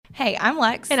Hey, I'm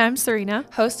Lex. And I'm Serena,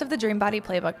 host of the Dream Body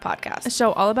Playbook podcast, a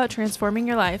show all about transforming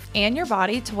your life and your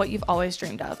body to what you've always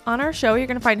dreamed of. On our show, you're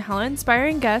going to find hella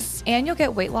inspiring guests, and you'll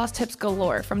get weight loss tips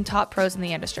galore from top pros in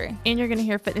the industry. And you're going to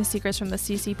hear fitness secrets from the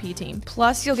CCP team.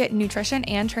 Plus, you'll get nutrition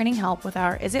and training help with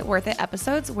our Is It Worth It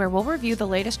episodes, where we'll review the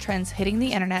latest trends hitting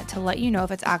the internet to let you know if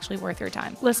it's actually worth your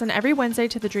time. Listen every Wednesday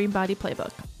to the Dream Body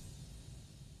Playbook.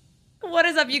 What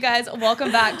is up, you guys?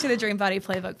 Welcome back to the Dream Body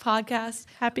Playbook podcast.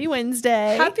 Happy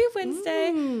Wednesday. Happy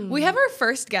Wednesday. We have our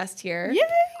first guest here. Yay.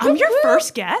 I'm your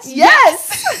first guest?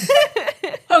 Yes.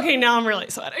 Okay, now I'm really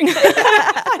sweating.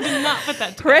 I did not put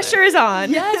that together. Pressure is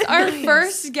on. Yes, our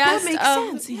first guest. That makes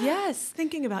sense. Yes.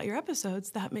 Thinking about your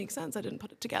episodes, that makes sense. I didn't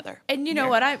put it together. And you know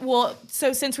what?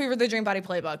 So since we were the Dream Body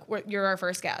Playbook, you're our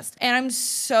first guest. And I'm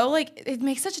so it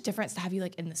makes such a difference to have you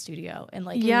in the studio and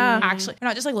actually,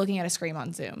 not just looking at a screen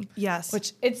on Zoom. Yes.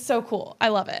 Which it's so cool. I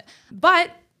love it.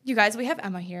 But you guys, we have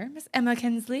Emma here, Miss Emma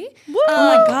Kinsley. Woo!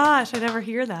 Oh my gosh, I never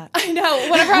hear that. I know.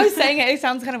 Whenever I was saying it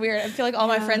sounds kind of weird. I feel like all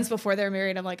my friends before they're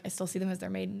married, I'm like, I still see them as their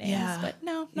maiden names. Yeah. But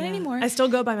no, not anymore. I still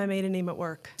go by my maiden name at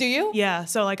work. Do you? Yeah.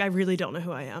 So I really don't know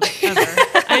who I am ever.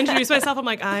 I introduce myself. I'm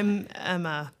like, I'm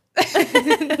Emma.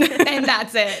 And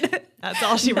that's it. That's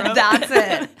all she wrote. That's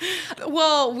it.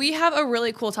 Well, we have a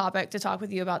really cool topic to talk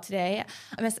with you about today.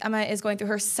 Miss Emma is going through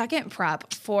her second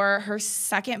prep for her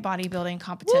second bodybuilding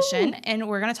competition. Woo! And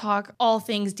we're going to talk all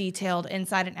things detailed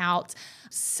inside and out.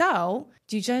 So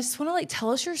do you just want to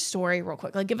tell us your story real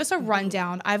quick? Give us a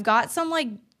rundown. I've got some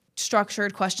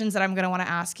structured questions that I'm going to want to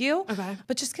ask you. Okay.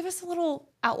 But just give us a little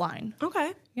outline.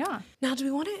 Okay. Yeah. Now, do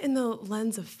we want it in the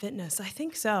lens of fitness? I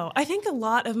think so. I think a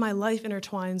lot of my life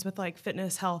intertwines with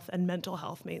fitness, health, and mental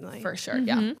health mainly. For sure.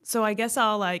 Mm-hmm. Yeah. So I guess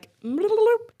I'll to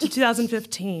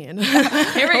 2015.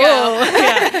 Here we go.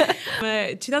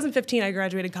 Yeah. 2015, I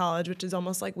graduated college, which is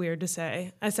almost weird to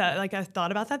say. I said, I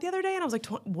thought about that the other day and I was like,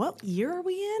 what year are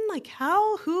we in?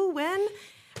 How, who, when?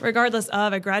 Regardless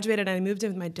of, I graduated and I moved in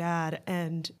with my dad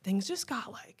and things just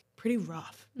got pretty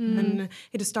rough. And I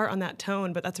had to start on that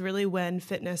tone, but that's really when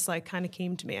fitness kind of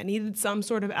came to me. I needed some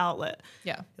sort of outlet.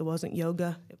 Yeah. It wasn't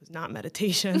yoga. It was not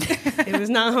meditation. It was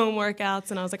not home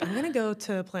workouts. And I was like, I'm going to go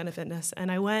to Planet Fitness.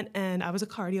 And I went and I was a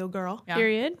cardio girl. Yeah.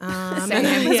 Period. Same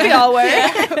as we all were.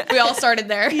 Yeah. We all started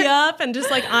there. Yep. And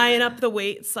just eyeing up the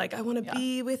weights. I want to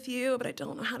be with you, but I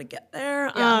don't know how to get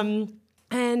there. Yeah.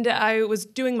 And I was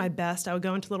doing my best. I would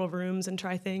go into little rooms and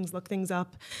try things, look things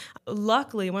up.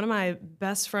 Luckily, one of my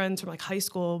best friends from high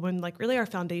school, when really our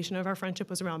foundation of our friendship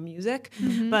was around music,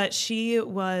 but she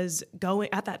was going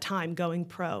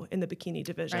pro in the bikini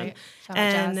division. Right. Shout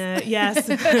out Jazz. Yes,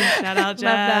 shout out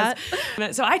Jazz. Love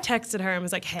that. So I texted her and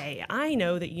was like, hey, I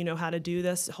know that you know how to do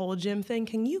this whole gym thing.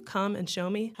 Can you come and show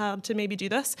me how to maybe do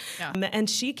this? Yeah. And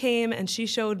she came and she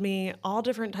showed me all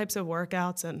different types of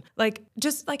workouts and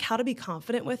just how to be confident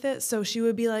with it. So she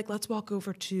would be like, let's walk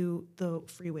over to the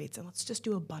free weights and let's just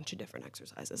do a bunch of different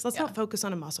exercises. Let's not focus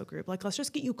on a muscle group. Let's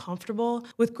just get you comfortable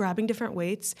with grabbing different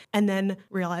weights and then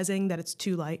realizing that it's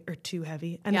too light or too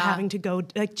heavy and having to go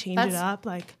change it up.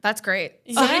 That's great.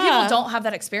 So many people don't have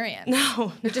that experience.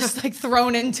 No. They're just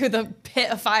thrown into the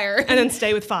pit of fire. And then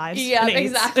stay with fives. Yeah, and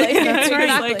eights. exactly. That's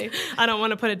right. Exactly. I don't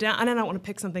want to put it down and I don't want to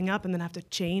pick something up and then have to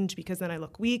change because then I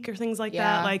look weak or things like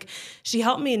that. She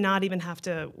helped me not even have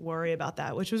to worry about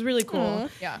that, which was really cool.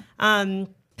 Yeah.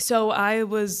 So I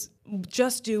was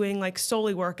just doing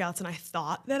solely workouts and I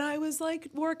thought that I was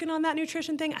working on that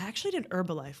nutrition thing. I actually did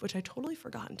Herbalife, which I totally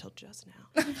forgot until just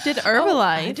now. Did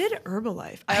Herbalife? I did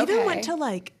Herbalife. I even went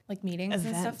to meetings events.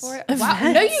 and stuff for it.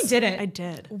 Wow. No, you didn't. I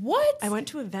did. What? I went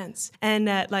to events and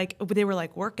they were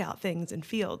workout things in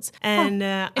fields. And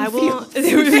I will. Fields.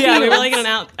 We were in an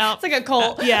out. It's like a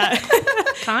cult. Yeah.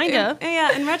 Kind of.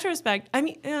 Yeah. In retrospect, I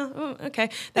mean,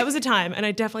 okay. That was a time. And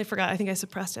I definitely forgot. I think I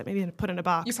suppressed it. Maybe I put it in a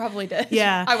box. You probably did.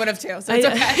 Yeah. I would have too. So it's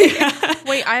okay.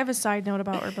 Wait, I have a side note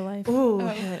about Herbalife. Ooh.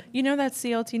 You know that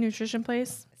CLT nutrition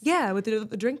place? Yeah, with the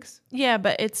drinks. Yeah,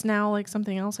 but it's now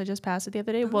something else. I just passed it the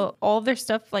other day. Well, all of their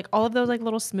stuff, all of those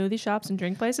little smoothie shops and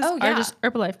drink places are just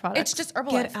Herbalife products. It's just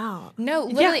Herbalife. Get out. No,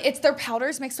 literally, it's their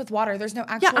powders mixed with water. There's no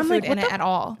actual food in it at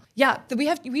all. Yeah, we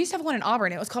used to have one in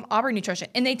Auburn. It was called Auburn Nutrition,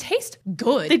 and they taste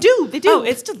good. They do. Oh,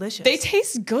 it's delicious. They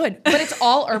taste good, but it's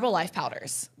all Herbalife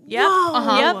powders. Yep.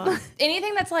 Yep.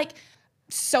 Anything that's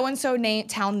so-and-so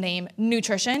town name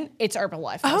nutrition, it's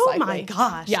Herbalife. Oh my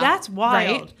gosh. Yeah. That's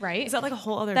wild. Right? Is that a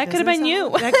whole other That could have been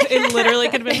you. It literally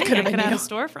could have been. Could have had a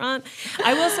storefront.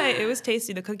 I will say it was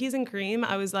tasty. The cookies and cream,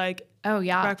 I was like, oh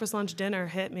yeah. Breakfast, lunch, dinner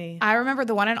hit me. I remember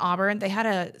the one in Auburn, they had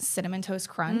a cinnamon toast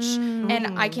crunch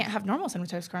and I can't have normal cinnamon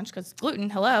toast crunch because gluten,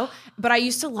 hello. But I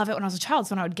used to love it when I was a child.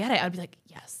 So when I would get it, I'd be like,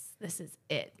 yes. this is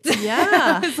it.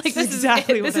 Yeah. It's like, This is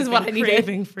exactly it. what This is I've what been I needed.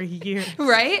 craving for years.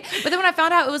 Right? But then when I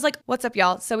found out, it was like, what's up,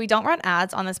 y'all? So we don't run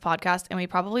ads on this podcast, and we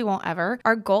probably won't ever.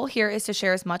 Our goal here is to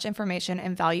share as much information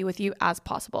and value with you as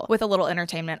possible, with a little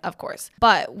entertainment, of course.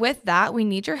 But with that, we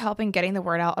need your help in getting the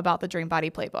word out about the Dream Body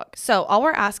Playbook. So all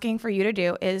we're asking for you to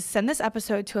do is send this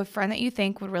episode to a friend that you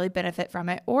think would really benefit from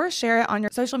it, or share it on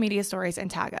your social media stories and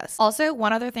tag us. Also,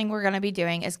 one other thing we're going to be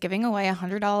doing is giving away a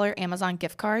 $100 Amazon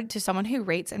gift card to someone who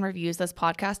rates and reviews this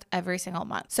podcast every single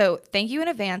month. So thank you in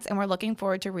advance, and we're looking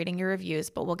forward to reading your reviews,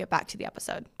 but we'll get back to the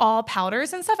episode. All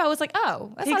powders and stuff, I was like,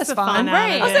 oh, that's Takes not as the fun. fun out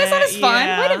Right. of I was like, that's not as it. fun.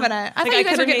 Yeah. Wait a minute. I thought you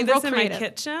guys were getting real this creative. in my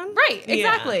kitchen. Right,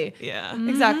 exactly. Yeah.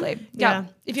 Exactly. Yeah.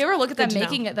 If you ever look at them Good to know.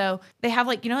 making it though, they have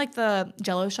like, like the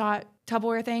Jello shot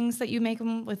Tupperware things that you make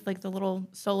them with, like the little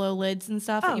solo lids and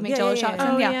stuff that you make Jello shots in.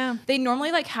 Oh, yeah. They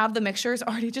normally like have the mixtures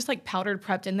already just like powdered,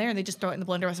 prepped in there, and they just throw it in the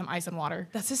blender with some ice and water.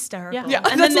 That's hysterical. Yeah.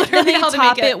 And That's then literally they how they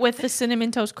top make it. it with the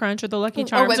Cinnamon Toast Crunch or the Lucky Or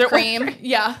Charms. whipped cream.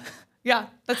 Yeah. Yeah.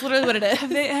 That's literally what it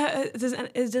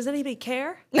is. Does anybody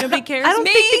care? Nobody cares? I don't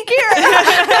think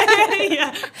they care.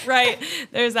 Yeah, right.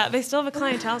 There's that. They still have a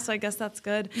clientele, so I guess that's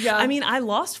good. Yeah. I mean, I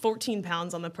lost 14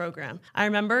 pounds on the program. I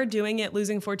remember doing it,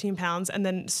 losing 14 pounds, and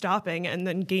then stopping, and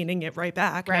then gaining it right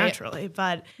back naturally.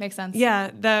 But Makes sense.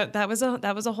 Yeah, that was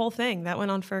a whole thing that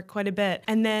went on for quite a bit.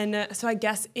 And then, so I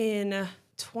guess in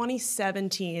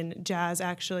 2017, Jazz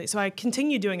actually, so I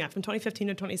continued doing that from 2015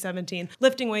 to 2017,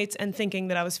 lifting weights and thinking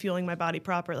that I was fueling my body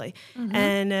properly.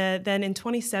 And then in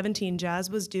 2017,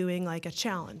 Jazz was doing like a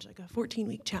challenge, like a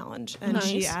 14-week challenge. And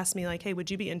she asked me like, hey,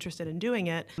 would you be interested in doing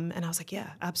it? And I was like,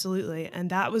 yeah, absolutely. And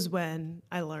that was when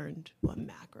I learned what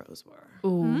macros were.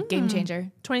 Ooh, game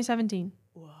changer. 2017.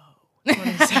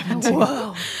 2017.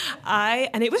 Whoa.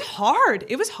 And it was hard.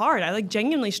 It was hard. I like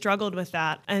genuinely struggled with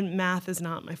that. And math is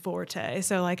not my forte.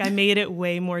 So like I made it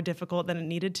way more difficult than it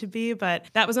needed to be. But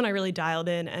that was when I really dialed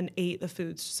in and ate the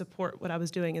foods to support what I was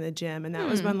doing in the gym. And that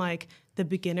was when like the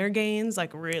beginner gains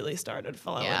like really started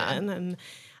flowing in. And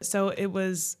so it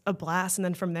was a blast. And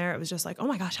then from there, it was just like, oh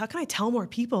my gosh, how can I tell more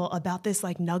people about this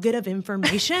like nugget of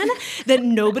information that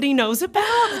nobody knows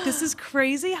about? Like, this is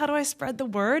crazy. How do I spread the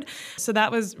word? So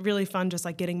that was really fun, just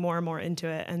like getting more and more into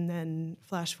it. And then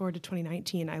flash forward to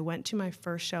 2019, I went to my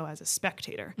first show as a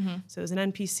spectator. So it was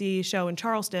an NPC show in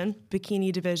Charleston,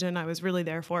 bikini division. I was really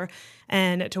there for,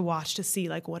 and to watch, to see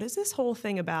like, what is this whole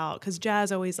thing about? Because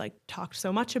Jazz always like talked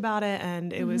so much about it.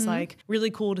 And it was like really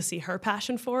cool to see her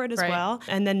passion for it as well.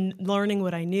 And then learning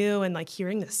what I knew and like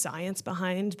hearing the science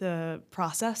behind the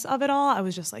process of it all, I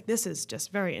was just like, this is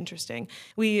just very interesting.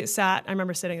 I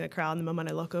remember sitting in the crowd, and the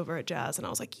moment I look over at Jazz, and I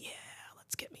was like, yeah,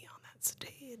 let's get me on that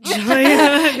stage.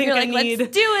 You're like, let's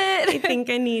do it. I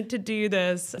think I need to do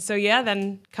this. So yeah,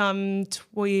 then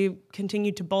we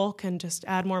continued to bulk and just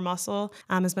add more muscle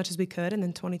as much as we could. And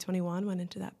then 2021 went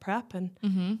into that prep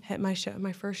and hit my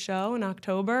first show in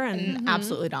October and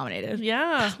Absolutely dominated.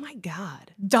 Yeah. oh my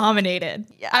God. Dominated.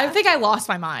 Yeah. I think I lost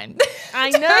my mind. I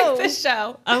during know. this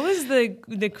show. That was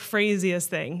the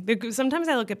craziest thing. Sometimes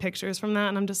I look at pictures from that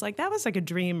and I'm just like, that was like a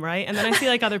dream, right? And then I see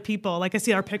like other people, like I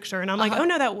see our picture and I'm like, oh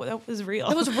no, that was real.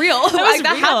 It was real. That was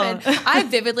that real. happened. I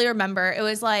vividly remember it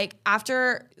was like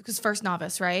after, because first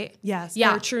novice, right? Yes.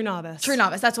 Yeah. Or true novice. True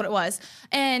novice, that's what it was.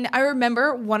 And I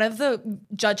remember one of the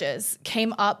judges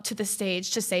came up to the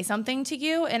stage to say something to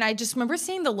you. And I just remember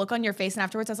seeing the look on your face. And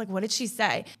afterwards, I was like, what did she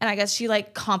say? And I guess she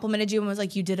like complimented you and was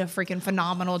like, you did a freaking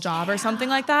phenomenal job or something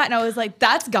like that. And I was like,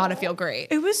 that's gotta feel great.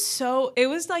 It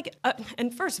was like,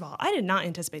 and first of all, I did not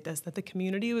anticipate this, that the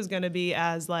community was going to be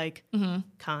as like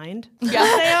kind. Yeah,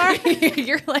 they are.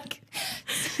 You're like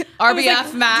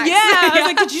RBF Max. Yeah. I was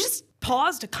like, did you just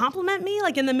pause to compliment me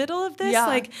like in the middle of this? Yeah.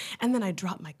 Like, and then I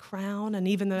dropped my crown and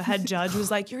even the head judge was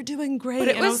like, you're doing great.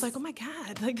 And I was like, oh my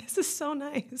God, like this is so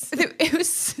nice.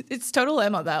 It's total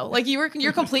Emma though. Like you were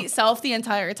your complete self the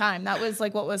entire time. That was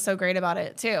like what was so great about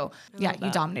it too. Yeah, you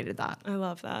dominated that. I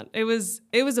love that. It was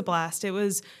a blast. It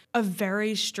was a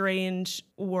very strange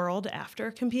world after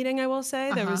competing, I will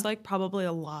say. There was like probably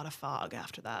a lot of fog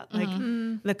after that. Like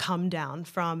the come down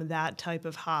from that type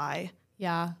of high.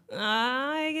 Yeah.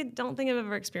 I don't think I've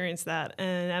ever experienced that,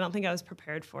 and I don't think I was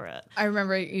prepared for it. I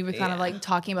remember you were kind of like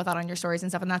talking about that on your stories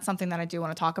and stuff, and that's something that I do want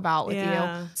to talk about with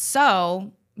you.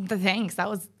 So thanks. That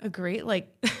was a great,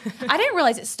 like, I didn't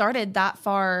realize it started that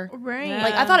far. Right. Yeah.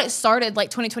 Like, I thought it started like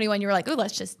 2021. You were like, oh,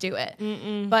 let's just do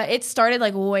it. But it started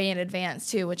like way in advance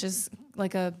too, which is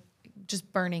like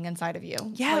just burning inside of you.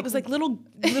 Yeah, it was like little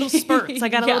spurts. I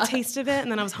got a Yeah. little taste of it, and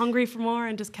then I was hungry for more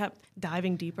and just kept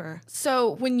diving deeper.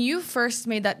 So when you first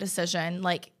made that decision,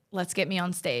 like, let's get me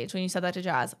on stage, when you said that to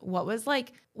Jazz, what was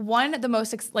like the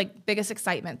most biggest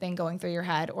excitement thing going through your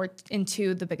head, or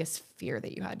into the biggest fear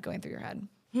that you had going through your head?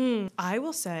 I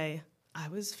will say I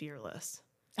was fearless.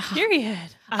 Period.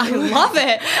 I love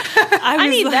it. I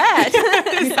need that.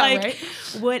 It's Yeah, like, right?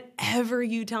 whatever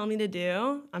you tell me to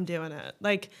do, I'm doing it.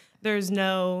 Like, there's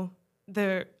no...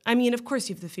 I mean, of course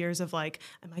you have the fears of like,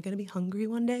 am I going to be hungry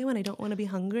one day when I don't want to be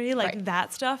hungry? Like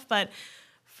that stuff. But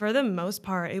for the most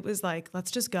part, it was like, let's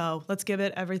just go. Let's give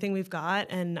it everything we've got.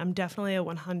 And I'm definitely a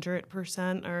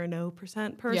 100% or no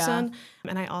percent person. Yeah.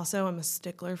 And I also am a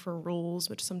stickler for rules,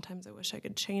 which sometimes I wish I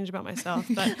could change about myself.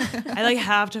 But I like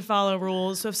have to follow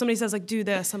rules. So if somebody says like, do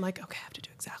this, I'm like, okay, I have to do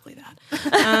exactly that.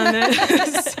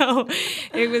 So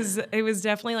it was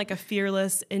definitely like a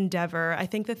fearless endeavor. I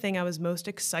think the thing I was most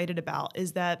excited about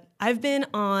is that I've been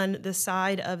on the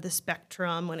side of the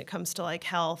spectrum when it comes to like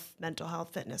health, mental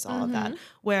health, fitness, all of that,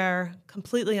 where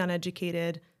completely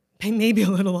uneducated, maybe a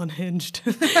little unhinged,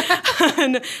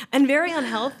 and very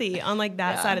unhealthy on like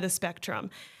that side of the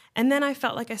spectrum. And then I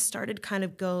felt like I started kind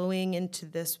of going into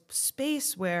this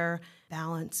space where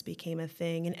balance became a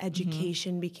thing and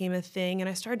education became a thing. And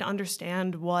I started to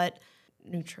understand what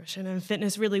nutrition and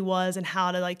fitness really was and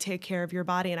how to like take care of your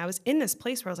body. And I was in this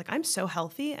place where I was like, I'm so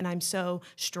healthy and I'm so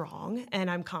strong and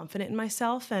I'm confident in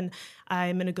myself and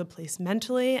I'm in a good place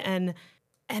mentally. And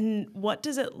what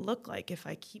does it look like if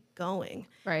I keep going?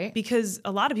 Right. Because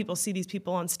a lot of people see these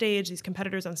people on stage, these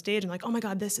competitors on stage, and like, oh my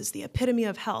God, this is the epitome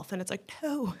of health. And it's like,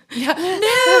 no, no, no,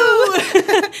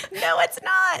 it's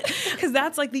not. Because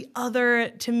that's like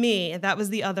to me, that was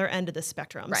the other end of the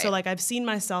spectrum. Right. So like I've seen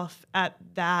myself at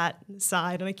that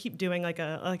side, and I keep doing like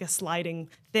a sliding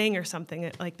thing or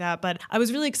something like that. But I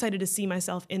was really excited to see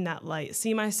myself in that light,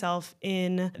 see myself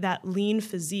in that lean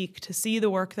physique, to see the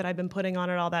work that I've been putting on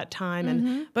it all that time.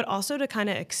 And but also to kind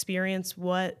of experience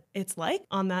what it's like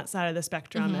on that side of the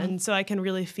spectrum. And so I can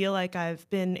really feel like I've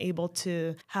been able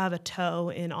to have a toe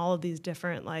in all of these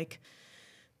different like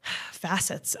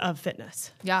facets of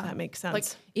fitness. Yeah. If that makes sense. Like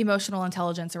emotional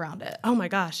intelligence around it. Oh my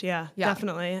gosh, yeah,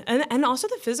 definitely. And also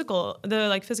the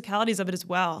physicalities of it as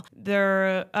well.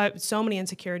 There are so many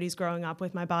insecurities growing up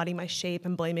with my body, my shape,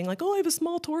 and blaming like, oh, I have a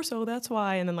small torso, that's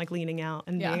why. And then like leaning out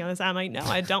and being on the side, I'm like, no,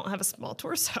 I don't have a small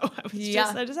torso. I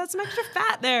just had some extra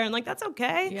fat there, and like, that's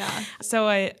okay. Yeah. So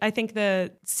I think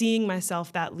that seeing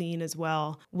myself that lean as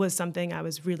well was something I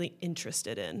was really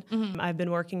interested in. I've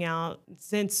been working out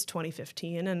since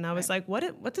 2015, and I was like,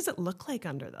 what does it look like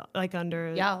under this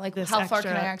how far extra...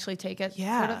 can I actually take it?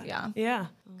 Yeah. Sort of? Yeah.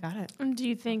 Got it. And do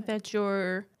you think that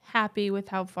you're happy with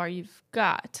how far you've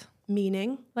got?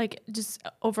 Meaning? Like just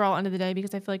overall end of the day,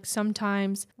 because I feel like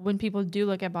sometimes when people do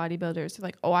look at bodybuilders, they're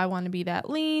like, oh, I want to be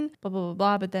that lean, blah, blah, blah,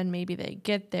 blah. But then maybe they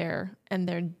get there and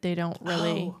they don't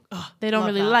really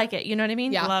like it. You know what I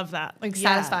mean? Yeah. Love that. Like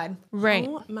satisfied. Right.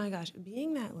 Oh my gosh.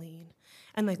 Being that lean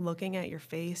and like looking at your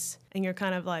face and you're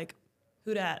kind of like,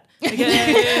 who dat? Like,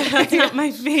 that's not my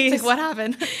face. Like, what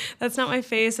happened? That's not my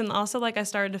face. And also, like, I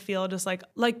started to feel just like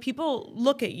people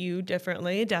look at you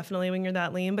differently, definitely when you're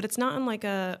that lean, but it's not in like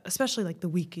especially like the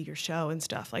week of your show and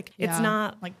stuff. Like, it's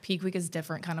not like peak week is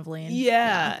different kind of lean.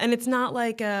 Yeah. And it's not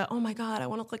like, oh my God, I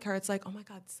want to look like her. It's like, oh my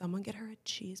God, someone get her a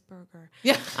cheeseburger.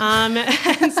 Yeah.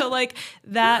 And so like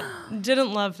that,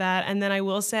 didn't love that. And then I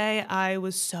will say I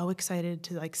was so excited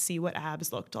to like see what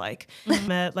abs looked like.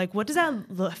 Like, what does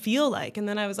that feel like? And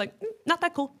then I was like, not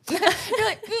that cool. You're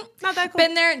like, not that cool.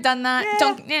 Been there, done that.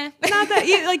 Yeah. Not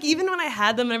that. Like even when I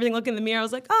had them and everything, look in the mirror, I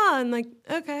was like, and like,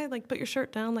 okay, like put your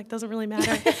shirt down. Like doesn't really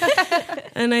matter.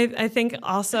 And I think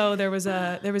also there was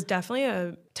definitely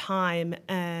a time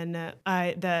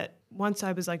that once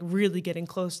I was like really getting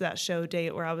close to that show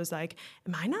date where I was like,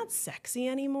 am I not sexy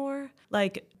anymore?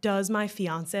 Like, does my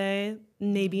fiance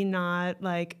maybe not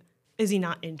like, is he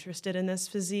not interested in this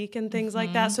physique and things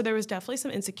like that? So there was definitely some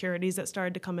insecurities that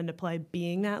started to come into play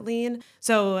being that lean.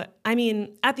 So, I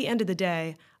mean, at the end of the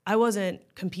day, I wasn't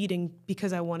competing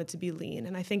because I wanted to be lean.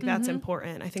 And I think that's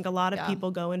important. I think a lot of people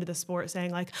go into the sport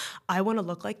saying like, I want to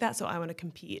look like that, so I want to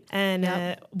compete.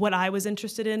 And what I was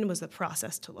interested in was the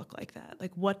process to look like that.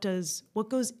 Like what goes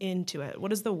into it?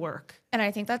 What is the work? And I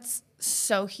think that's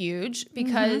so huge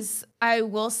because I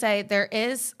will say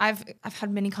I've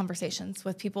had many conversations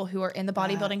with people who are in the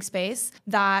bodybuilding space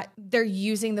that they're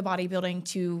using the bodybuilding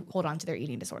to hold on to their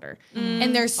eating disorder.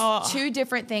 And there's two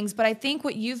different things, but I think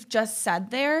what you've just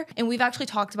said there, and we've actually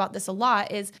talked about this a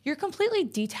lot, is you're completely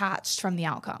detached from the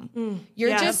outcome.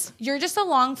 You're just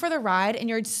along for the ride, and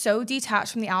you're so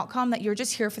detached from the outcome that you're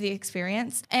just here for the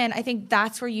experience. And I think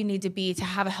that's where you need to be to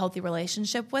have a healthy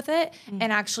relationship with it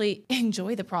and actually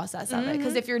enjoy the process of it.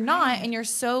 Because if you're not and you're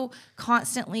so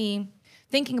constantly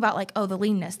thinking about like, oh, the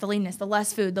leanness, the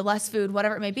less food,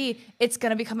 whatever it may be, it's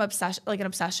going to become an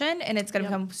obsession, and it's going to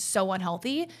become so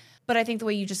unhealthy. But I think the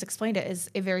way you just explained it is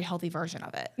a very healthy version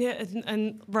of it. Yeah,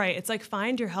 and right. It's like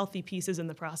find your healthy pieces in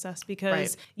the process,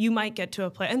 because you might get to a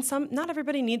place, and not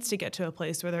everybody needs to get to a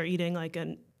place where they're eating like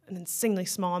an insanely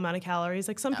small amount of calories.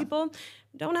 Like some people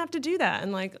don't have to do that,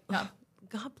 and like,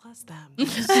 God bless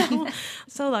them.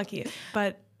 So lucky.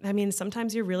 But I mean,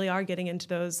 sometimes you really are getting into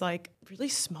those like really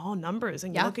small numbers,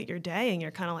 and you look at your day and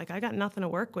you're kind of like, I got nothing to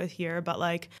work with here. But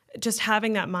like just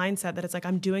having that mindset that it's like,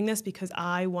 I'm doing this because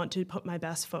I want to put my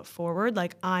best foot forward.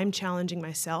 Like I'm challenging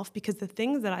myself, because the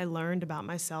things that I learned about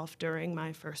myself during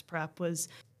my first prep was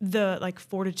the like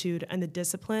fortitude and the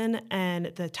discipline and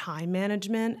the time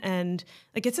management, and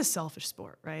like it's a selfish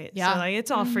sport, right? Yeah. So like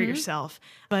it's all for yourself,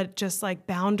 but just like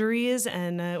boundaries,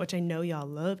 and which I know y'all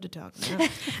love to talk about.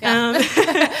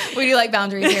 We do like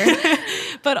boundaries here.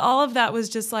 But all of that was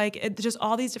just like just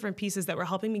all these different pieces that were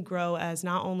helping me grow as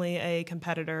not only a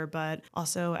competitor, but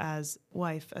also as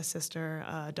wife, a sister,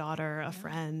 a daughter, a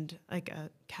friend, like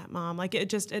a cat mom. Like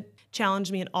it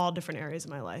challenged me in all different areas of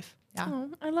my life. Yeah. Oh,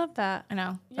 I love that. I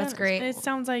know. That's great. It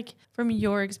sounds like from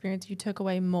your experience, you took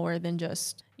away more than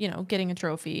just, getting a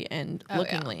trophy and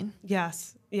looking lean.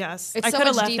 Yes. It's I so could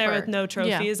have much left there deeper. with no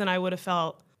trophies, and I would have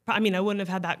felt, I wouldn't have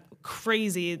had that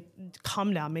crazy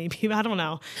come down maybe. I don't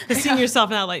know. Seeing yourself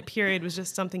in that like period was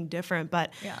just something different.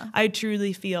 But I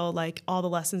truly feel like all the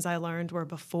lessons I learned were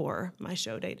before my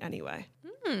show date anyway.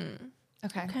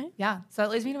 Okay. Yeah. So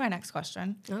that leads me to my next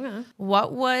question. Okay.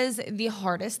 What was the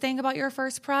hardest thing about your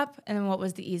first prep? And then what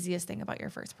was the easiest thing about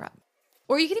your first prep?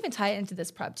 Or you can even tie it into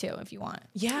this prep too, if you want.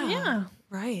 Yeah.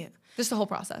 Right. Just the whole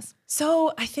process.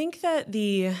 So I think that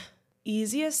the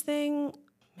easiest thing,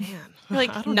 man,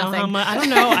 Like I don't nothing. know how much, I don't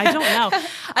know.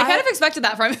 I kind of expected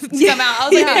that from to come out. I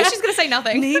was like, maybe she's going to say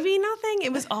nothing. Maybe nothing.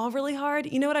 It was all really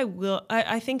hard. You know what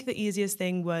I think the easiest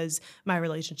thing was my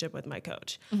relationship with my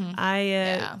coach.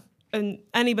 And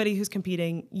anybody who's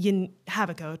competing, you have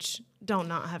a coach. Don't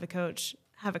not have a coach.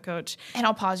 Have a coach. And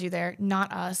I'll pause you there.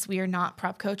 Not us. We are not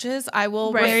prep coaches. I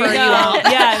will There refer you you go. out.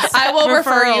 Yes. I will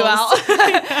refer you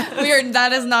Referrals. out.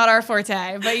 That is not our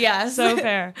forte, but yes. So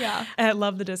fair. Yeah. I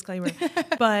love the disclaimer.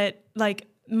 But like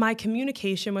my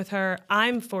communication with her,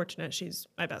 I'm fortunate she's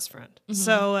my best friend.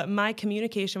 So my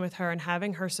communication with her and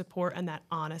having her support and that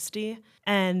honesty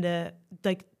and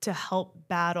like to help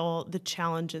battle the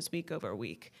challenges week over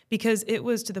week, because it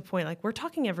was to the point like we're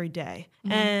talking every day.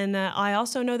 And I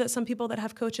also know that some people that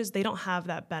have coaches, they don't have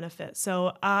that benefit.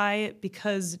 So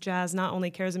because Jazz not only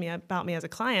cares about me as a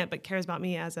client, but cares about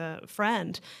me as a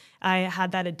friend, I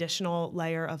had that additional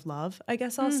layer of love, I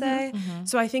guess I'll say.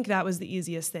 So I think that was the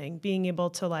easiest thing, being able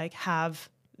to like have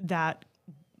that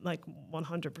like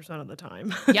 100% of the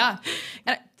time. Yeah.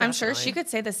 And I'm sure she could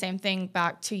say the same thing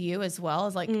back to you as well.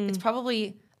 As like, it's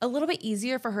probably a little bit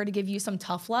easier for her to give you some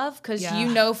tough love, because you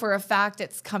know for a fact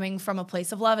it's coming from a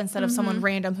place of love instead of someone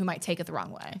random who might take it the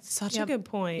wrong way. Such a good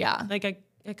point. Yeah. Like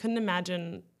I couldn't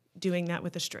imagine doing that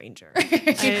with a stranger.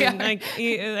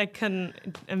 I couldn't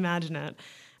imagine it.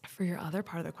 For your other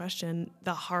part of the question,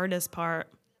 the hardest part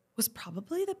was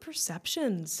probably the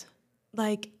perceptions.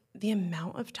 Like the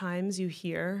amount of times you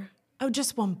hear, oh,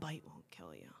 just one bite won't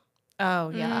kill you. Oh,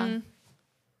 yeah.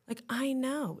 Like, I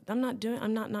know I'm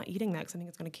not eating that because I think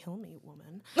it's going to kill me,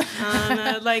 woman.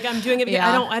 Like I'm doing it because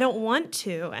I don't want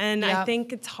to. And I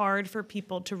think it's hard for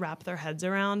people to wrap their heads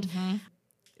around.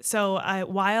 So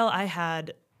while I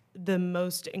had the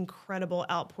most incredible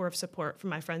outpour of support from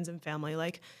my friends and family,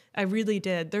 like I really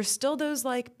did, there's still those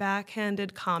like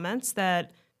backhanded comments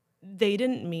that they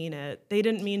didn't mean it. They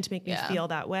didn't mean to make me feel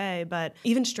that way. But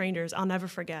even strangers, I'll never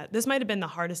forget. This might have been the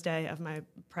hardest day of my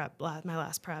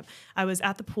last prep. I was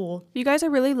at the pool. You guys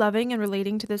are really loving and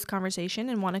relating to this conversation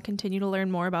and want to continue to learn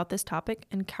more about this topic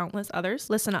and countless others.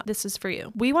 Listen up. This is for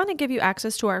you. We want to give you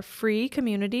access to our free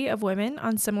community of women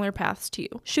on similar paths to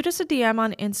you. Shoot us a DM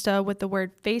on Insta with the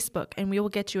word Facebook and we will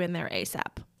get you in there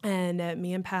ASAP. And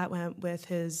me and Pat went with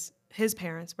his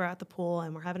parents. We're at the pool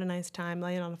and we're having a nice time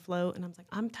laying on a float. And I was like,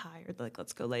 I'm tired. Like,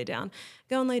 let's go lay down.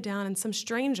 Go and lay down. And some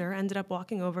stranger ended up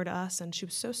walking over to us and she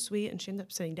was so sweet. And she ended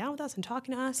up sitting down with us and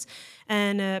talking to us.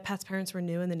 And Pat's parents were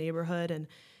new in the neighborhood. And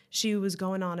she was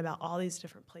going on about all these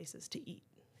different places to eat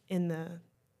in the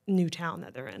new town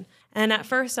that they're in. And at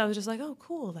first I was just like, oh,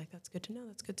 cool. Like, that's good to know.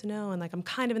 That's good to know. And like, I'm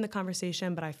kind of in the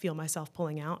conversation, but I feel myself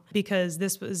pulling out because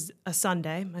this was a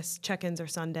Sunday. My check-ins are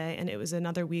Sunday. And it was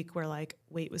another week where like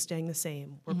weight was staying the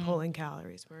same. We're pulling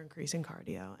calories. We're increasing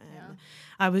cardio. And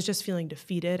I was just feeling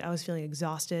defeated. I was feeling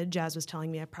exhausted. Jazz was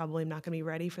telling me I probably am not going to be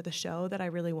ready for the show that I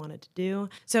really wanted to do.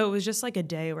 So it was just like a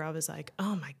day where I was like,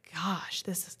 oh my gosh,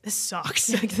 this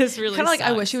sucks. Like this really Kind of like,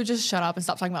 sucks. I wish you would just shut up and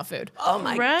stop talking about food. Oh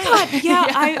my Right. God. Yeah,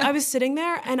 I was sitting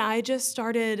there and I just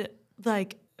started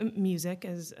like, music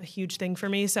is a huge thing for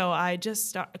me. So I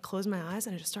just closed my eyes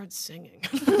and I just started singing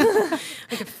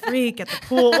like a freak at the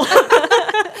pool.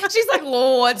 She's like,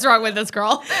 whoa, what's wrong with this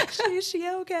girl? Is she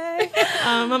okay?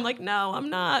 I'm like, no,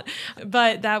 I'm not.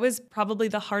 But that was probably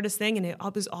the hardest thing. And it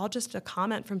was all just a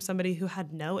comment from somebody who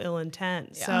had no ill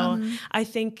intent. Yeah. So I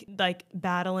think like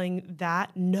battling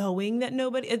that, knowing that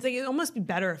nobody, it's like, it'd almost be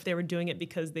better if they were doing it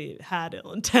because they had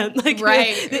ill intent. Like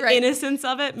the innocence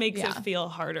of it makes it feel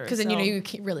harder. Because then, you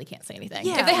really can't say anything.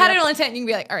 Yeah, if they had ill intent, you can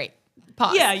be like, all right,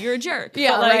 pause. Yeah, you're a jerk.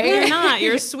 Yeah, but like, right. You're not.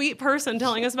 You're a sweet person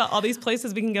telling us about all these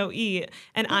places we can go eat,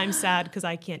 and I'm sad because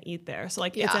I can't eat there. So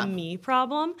like, it's a me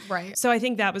problem. Right. So I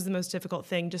think that was the most difficult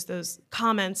thing, just those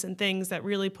comments and things that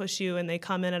really push you, and they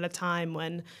come in at a time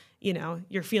when,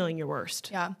 you're feeling your worst.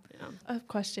 Yeah. A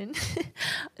question.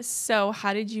 So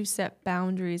how did you set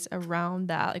boundaries around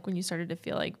that? Like when you started to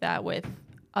feel like that with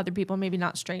other people, maybe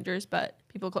not strangers, but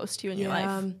people close to you in your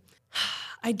life?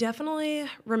 I definitely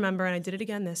remember, and I did it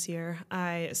again this year,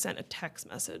 I sent a text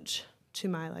message to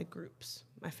my like groups,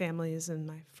 my families and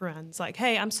my friends, like,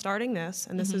 hey, I'm starting this,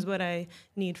 and this is what I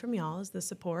need from y'all is the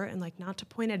support, and like not to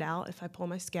point it out if I pull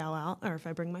my scale out or if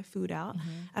I bring my food out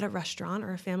at a restaurant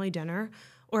or a family dinner,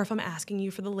 or if I'm asking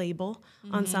you for the label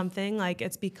on something, like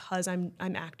it's because I'm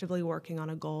actively working on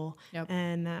a goal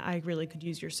and I really could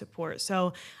use your support.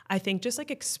 So I think just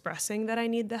like expressing that I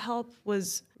need the help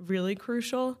was really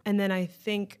crucial. And then I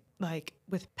think like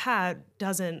with Pat,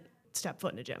 doesn't step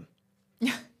foot in a gym.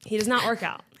 He does not work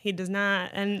out. He does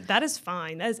not, and that is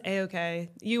fine. That is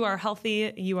A-okay. You are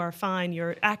healthy. You are fine.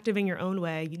 You're active in your own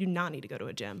way. You do not need to go to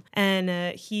a gym.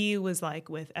 And he was like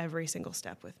with every single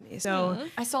step with me. So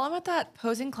I saw him at that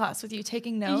posing class with you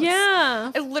taking notes.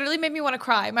 Yeah. It literally made me want to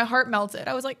cry. My heart melted.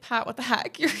 I was like, Pat, what the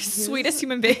heck? You're the sweetest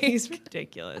human being. He's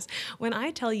ridiculous. When I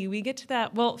tell you we get to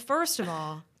that, well, first of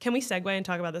all, can we segue and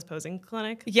talk about this posing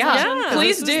clinic? Yeah,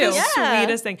 please do. This is the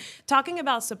sweetest thing. Talking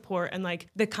about support and like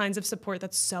the kinds of support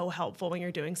that's so helpful when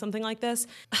you're doing something like this.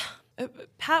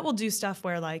 Pat will do stuff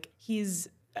where like he's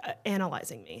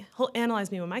analyzing me. He'll analyze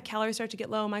me when my calories start to get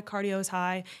low, my cardio is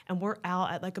high, and we're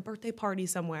out at like a birthday party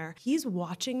somewhere. He's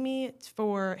watching me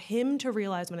for him to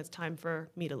realize when it's time for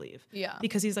me to leave. Yeah.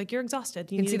 Because he's like, you're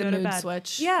exhausted. You can need see to the go to mood bed.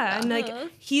 switch. Yeah. And like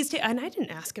and I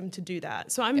didn't ask him to do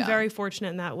that. So I'm very fortunate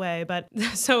in that way. But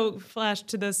so flash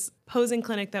to this posing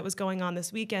clinic that was going on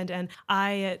this weekend, and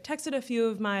I texted a few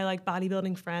of my like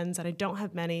bodybuilding friends, and I don't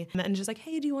have many, and just like,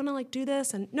 hey, do you want to like do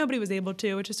this? And nobody was able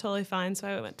to, which is totally fine. So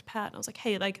I went to Pat and I was like,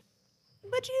 hey, like,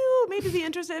 would you maybe be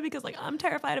interested? Because like I'm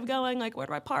terrified of going. Like, where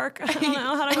do I park? I don't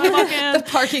know. How do I walk in? The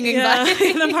parking anxiety.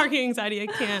 Yeah, the parking anxiety.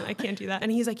 I can't do that.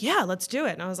 And he's like, yeah, let's do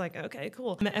it. And I was like, okay,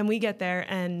 cool. And we get there,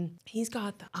 and he's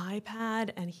got the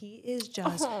iPad, and he is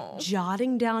just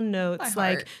jotting down notes.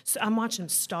 Like, so I'm watching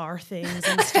star things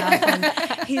and stuff,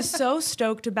 and he's so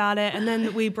stoked about it. And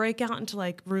then we break out into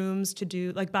like rooms to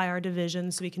do like by our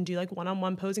divisions, so we can do like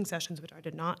one-on-one posing sessions, which I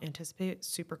did not anticipate.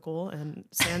 Super cool. And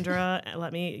Sandra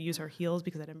let me use her heels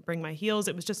because I didn't bring my heels.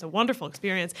 It was just a wonderful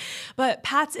experience. But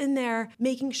Pat's in there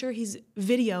making sure he's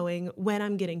videoing when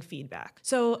I'm getting feedback.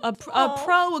 So a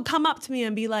pro would come up to me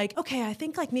and be like, okay, I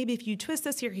think like maybe if you twist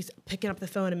this here, he's picking up the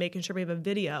phone and making sure we have a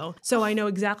video. So I know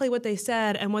exactly what they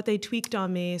said and what they tweaked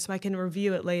on me so I can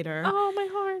review it later. Oh, my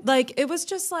heart. Like, it was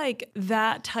just like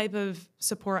that type of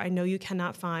support I know you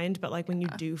cannot find, but like when you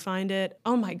do find it,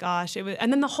 oh my gosh, it was.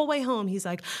 And then the whole way home, he's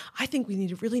like, I think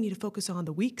we really need to focus on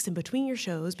the weeks in between your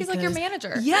shows. He's like your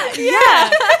manager. Yeah.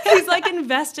 He's like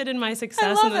invested in my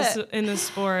success in this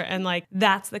sport, and like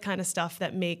that's the kind of stuff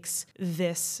that makes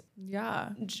this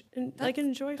like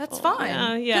enjoyable. That's fun.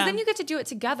 Yeah. Because then you get to do it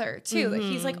together too.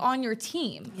 He's like on your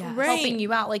team, helping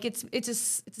you out. Like it's a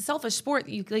selfish sport,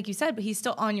 like you said, but he's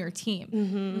still on your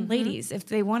team. Ladies, if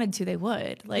they wanted to, they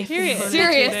would. Like seriously,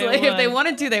 if they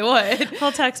wanted to, they would.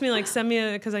 He'll text me like, send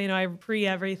me because I pre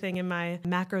everything in my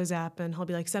macros app, and he'll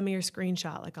be like, send me your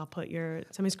screenshot. Like send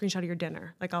me a screenshot of your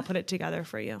dinner. Like I'll put it together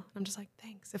for you. I'm just like,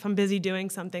 thanks. If I'm busy doing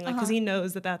something, like because he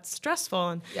knows that that's stressful,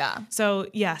 and so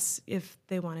yes, if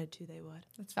they wanted to, they would.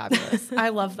 That's fabulous. I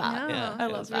love that. Yeah, I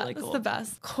love that. Really cool. It's the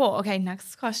best. Cool. Okay,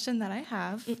 next question that I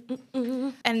have,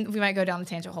 and we might go down the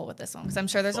tangent hole with this one because I'm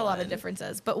sure there's a lot of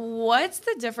differences. But what's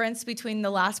the difference between the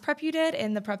last prep you did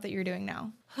and the prep that you're doing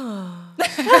now? You're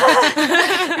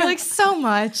like, so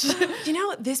much. You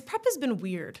know, this prep has been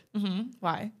weird.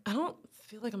 Why? I don't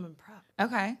feel like I'm in prep.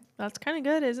 Okay. That's kind of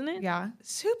good, isn't it? Yeah.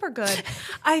 Super good.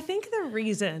 I think the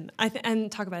reason,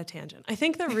 and talk about a tangent, I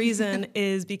think the reason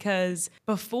is because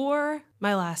before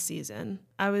my last season,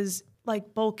 I was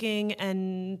like bulking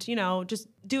and, you know, just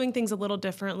doing things a little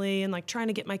differently and like trying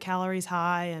to get my calories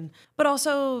high. But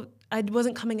also I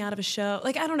wasn't coming out of a show.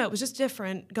 Like, I don't know, it was just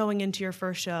different going into your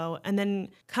first show and then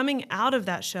coming out of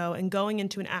that show and going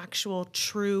into an actual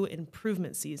true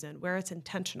improvement season where it's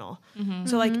intentional.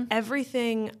 So like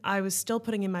everything I was still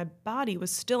putting in my body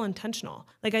was still intentional.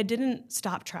 Like I didn't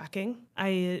stop tracking.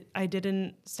 I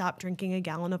didn't stop drinking a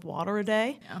gallon of water a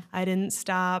day. Yeah. I didn't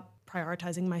stop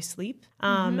prioritizing my sleep.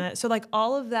 So like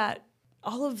all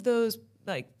of those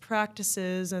like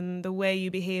practices and the way you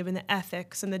behave and the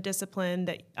ethics and the discipline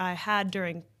that I had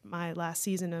during my last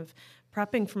season of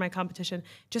prepping for my competition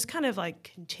just kind of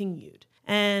like continued.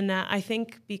 And I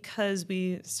think because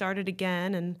we started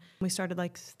again and we started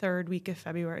like second week of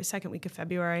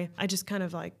February, I just kind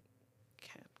of like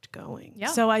kept going. Yeah.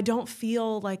 So I don't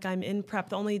feel like I'm in prep.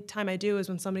 The only time I do is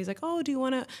when somebody's like, oh, do you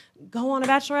want to go on a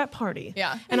bachelorette party?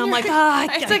 Yeah. And I'm like, I I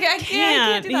can't.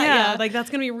 can't do that. Yeah. Yeah. Like that's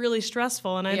going to be really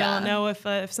stressful. And I Yeah. don't know if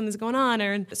something's going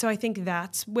on. So I think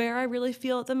that's where I really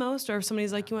feel it the most. Or if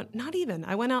somebody's like, not even.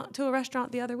 I went out to a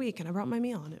restaurant the other week and I brought my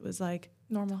meal and it was like,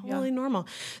 Normal. totally normal.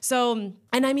 So,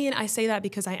 and I mean, I say that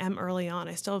because I am early on.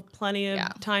 I still have plenty of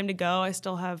time to go. I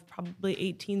still have probably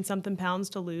 18 something pounds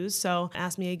to lose. So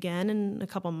ask me again in a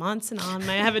couple months and I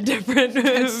may have a different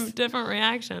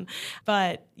reaction.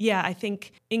 But yeah, I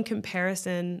think in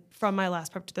comparison from my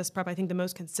last prep to this prep, I think the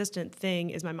most consistent thing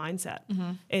is my mindset.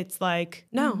 It's like,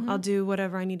 no, I'll do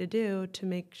whatever I need to do to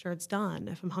make sure it's done.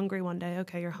 If I'm hungry one day,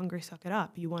 okay, you're hungry, suck it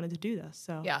up. You wanted to do this.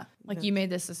 So Yeah. Like you made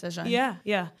this decision. yeah.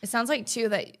 It sounds like too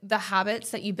that the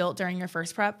habits that you built during your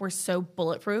first prep were so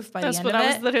bulletproof by the end of it. That's what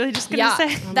I was literally just gonna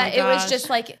say. That it was gosh. just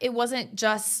like, it wasn't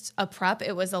just a prep,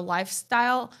 it was a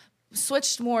lifestyle.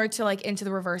 Switched more to like into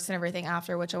the reverse and everything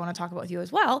after, which I want to talk about with you as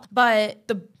well. But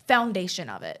the foundation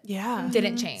of it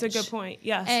didn't change. It's a good point.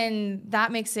 Yes. And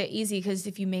that makes it easy because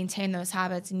if you maintain those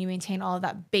habits and you maintain all of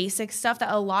that basic stuff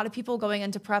that a lot of people going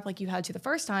into prep like you had to the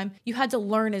first time, you had to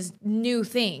learn as new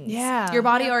things. Yeah. Your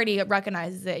body already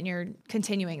recognizes it and you're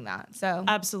continuing that. So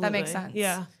Absolutely. that makes sense.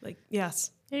 Yeah. Like,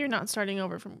 yes. Yeah, you're not starting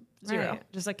over from zero. Right.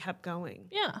 Just like kept going.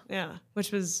 Yeah. Yeah.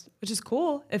 Which is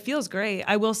cool. It feels great.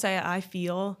 I will say I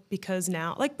feel because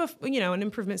now, like, an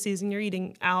improvement season, you're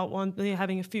eating out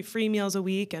having a few free meals a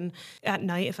week. And at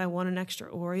night, if I want an extra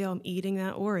Oreo, I'm eating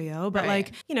that Oreo. But Right.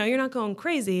 you're not going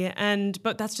crazy.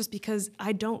 But that's just because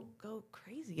I don't go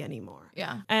crazy anymore.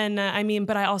 Yeah. And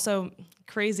but I also,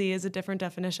 crazy is a different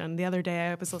definition. The other day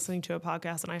I was listening to a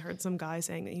podcast and I heard some guy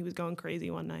saying that he was going crazy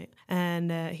one night.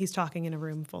 And he's talking in a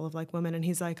room full of like women and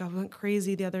he's like, I went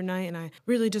crazy the other night and I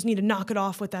really just need to knock it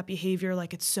off with that behavior.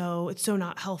 Like it's so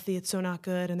not healthy. It's so not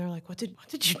good. And they're like, what did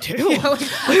you do?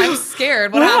 I'm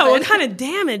scared. What Wow, happened? what kind of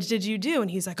damage did you do? And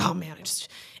he's like, oh man, I just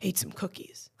ate some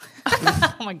cookies.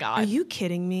 Oh my God. Are you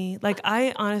kidding me? Like,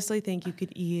 I honestly think you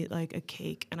could eat like a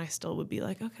cake and I still would be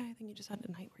like, okay, I think you just had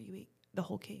a night where you ate the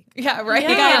whole cake. Yeah, right.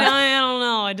 Like, I don't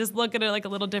know. I just look at it like a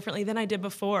little differently than I did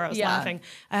before. I was laughing.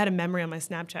 I had a memory on my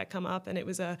Snapchat come up and it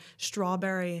was a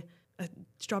strawberry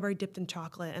dipped in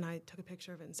chocolate. And I took a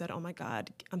picture of it and said, oh my God,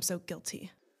 I'm so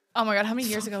guilty. Oh my God, how many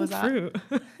years ago was that? Fruit.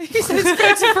 He said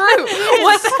it's fruit.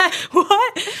 What's that?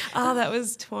 What? Oh, that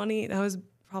was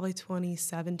probably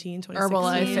 2017, 2016.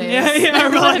 Herbalife phase. Yeah,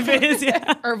 Herbalife phase,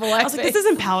 yeah. Herbalife I was like, this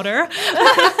isn't powder.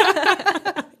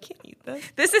 I can't eat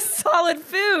this. This is solid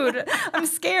food. I'm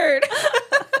scared.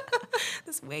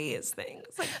 This weighs things.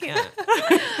 I can't.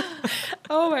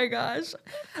 Oh my gosh.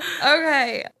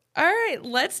 Okay. All right.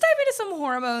 Let's dive into some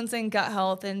hormones and gut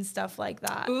health and stuff like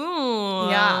that. Ooh.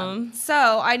 Yeah.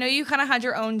 So I know you kind of had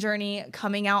your own journey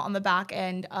coming out on the back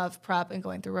end of prep and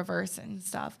going through reverse and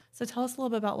stuff. So tell us a little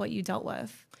bit about what you dealt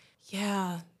with.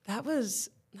 Yeah, that was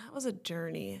a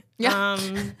journey. Yeah.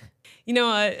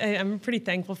 I'm pretty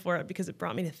thankful for it because it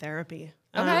brought me to therapy.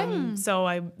 Okay. So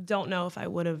I don't know if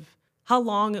how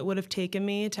long it would have taken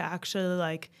me to actually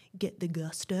like get the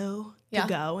gusto to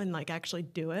go and like actually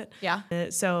do it. Yeah.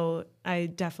 So I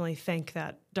definitely thank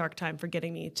that dark time for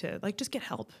getting me to like just get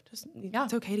help.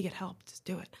 It's okay to get help. Just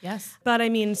do it. Yes. But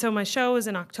so my show was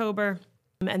in October.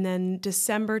 And then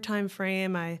December time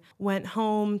frame, I went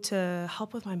home to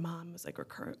help with my mom. It was like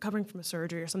recovering from a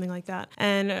surgery or something like that.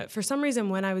 And for some reason,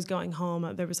 when I was going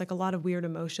home, there was like a lot of weird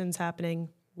emotions happening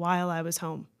while I was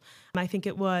home. And I think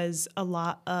it was a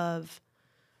lot of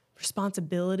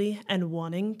responsibility and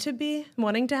wanting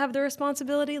to have the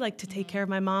responsibility, like to take care of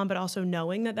my mom, but also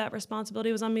knowing that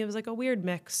responsibility was on me. It was like a weird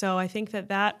mix. So I think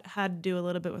that had to do a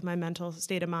little bit with my mental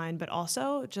state of mind, but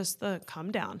also just the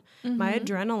come down. My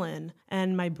adrenaline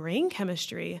and my brain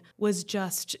chemistry was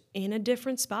just in a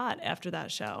different spot after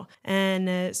that show.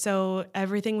 And so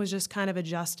everything was just kind of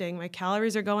adjusting. My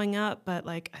calories are going up, but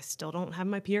like I still don't have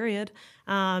my period.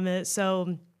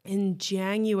 So in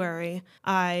January,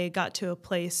 I got to a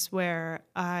place where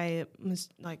I was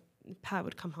like, Pat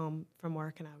would come home from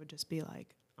work and I would just be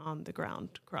like on the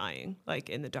ground crying, like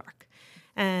in the dark.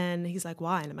 And he's like,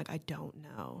 why? And I'm like, I don't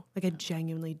know. Like, I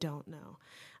genuinely don't know.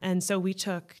 And so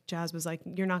Jazz was like,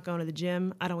 you're not going to the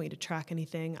gym. I don't want you to track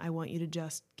anything. I want you to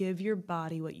just give your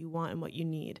body what you want and what you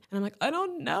need. And I'm like, I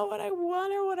don't know what I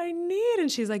want or what I need.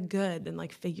 And she's like, good. Then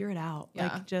like figure it out.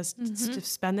 Yeah. Like just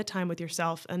spend the time with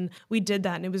yourself. And we did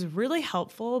that. And it was really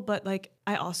helpful. But like,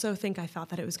 I also think I thought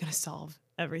that it was going to solve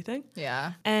everything.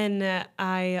 Yeah. And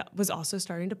I was also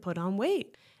starting to put on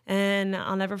weight. And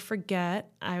I'll never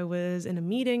forget, I was in a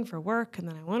meeting for work, and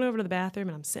then I went over to the bathroom,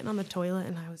 and I'm sitting on the toilet,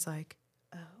 and I was like,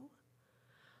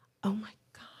 oh my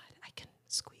God, I can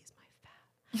squeeze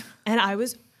my fat. And I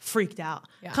was freaked out.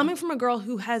 Yeah. Coming from a girl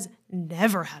who has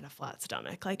never had a flat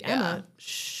stomach. Like, Emma,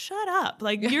 shut up.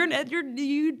 Like,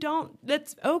 you don't,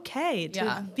 that's okay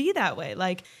to be that way.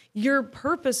 Like, you're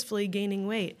purposefully gaining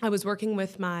weight. I was working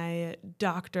with my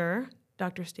doctor,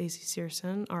 Dr. Stacy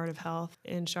Searson, Art of Health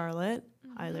in Charlotte.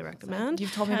 Highly recommend.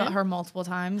 You've told me about her multiple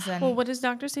times. And Well, what does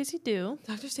Dr. Stacy do?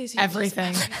 Dr. Stacy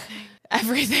everything.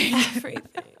 Everything.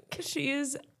 She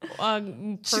is a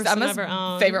person She's Emma's of her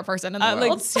own. favorite person in the world.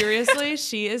 Like, seriously,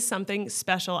 she is something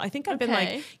special. I think I've been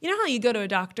Okay. like, you know how you go to a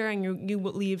doctor and you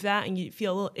leave that and you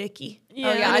feel a little icky? Oh, yeah.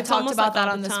 And I it's talked almost about like that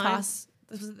all on the this time. past.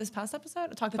 Was it this past episode?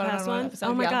 I talked The about it past on one? one episode.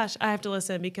 Oh my yeah. gosh, I have to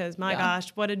listen because my gosh,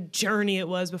 what a journey it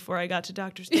was before I got to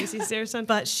Dr. Stacy Searson.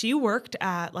 But she worked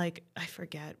at like, I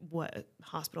forget what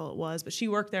hospital it was, but she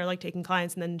worked there like taking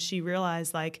clients, and then she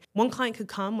realized like one client could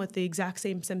come with the exact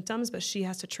same symptoms, but she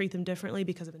has to treat them differently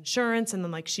because of insurance. And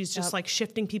then like she's just like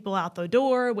shifting people out the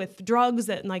door with drugs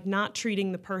that like not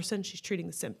treating the person, she's treating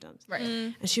the symptoms. Right.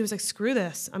 And she was like, screw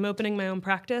this. I'm opening my own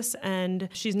practice, and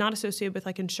she's not associated with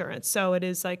like insurance. So it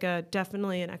is like definitely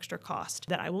an extra cost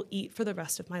that I will eat for the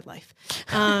rest of my life.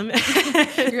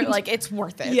 You're like, it's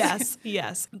worth it.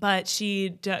 Yes. But she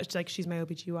does, like, she's my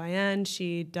OBGYN.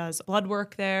 She does blood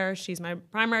work there. She's my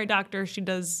primary doctor. She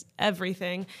does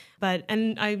everything.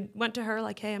 And I went to her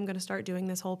like, hey, I'm going to start doing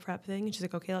this whole prep thing. And she's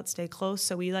like, okay, let's stay close.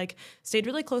 So we like stayed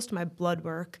really close to my blood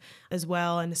work as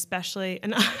well. And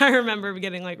I remember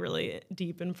getting like really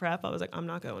deep in prep. I was like, I'm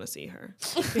not going to see her.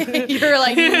 You're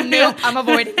like, nope, I'm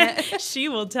avoiding it. She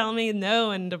will tell me no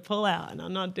and to pull out, and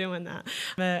I'm not doing that.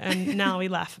 And now we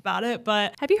laugh about it.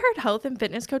 But Have you heard health and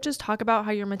fitness coaches talk about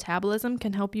how your metabolism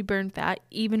can help you burn fat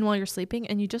even while you're sleeping?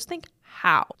 And you just think,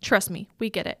 how? Trust me, we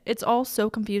get it. It's all so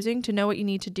confusing to know what you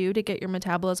need to do to get your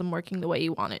metabolism working the way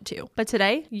you want it to. But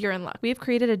today, you're in luck. We have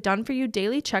created a done-for-you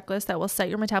daily checklist that will set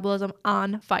your metabolism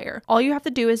on fire. All you have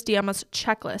to do is DM us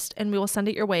checklist, and we will send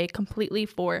it your way completely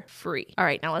for free. All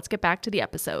right, now let's get back to the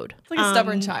episode. It's like a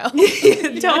stubborn child.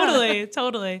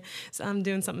 Totally. So I'm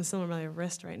doing something similar to my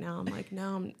wrist right now. I'm like,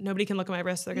 no, nobody can look at my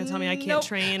wrist. They're going to tell me I can't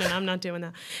train, and I'm not doing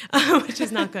that, which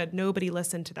is not good. Nobody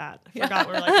listened to that. I forgot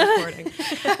we're like recording.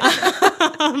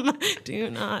 Do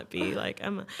not be like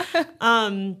Emma.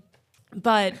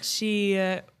 But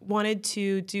she wanted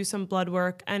to do some blood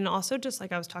work, and also just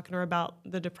like I was talking to her about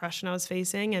the depression I was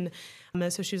facing. And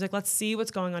so she was like, let's see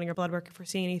what's going on in your blood work if we're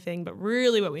seeing anything. But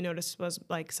really what we noticed was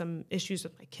like some issues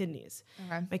with my kidneys.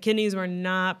 Okay. My kidneys were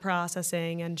not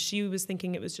processing, and she was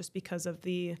thinking it was just because of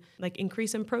the like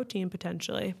increase in protein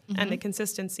potentially and the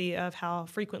consistency of how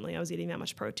frequently I was eating that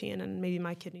much protein, and maybe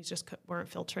my kidneys just weren't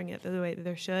filtering it the way that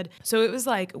they should. So it was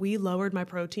like we lowered my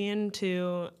protein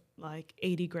to like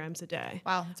 80 grams a day.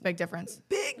 Wow, that's a big difference.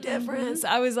 Big difference.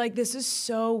 I was like, this is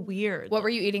so weird. What were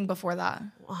you eating before that?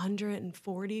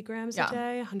 140 grams a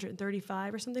day,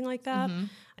 135 or something like that.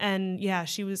 And yeah,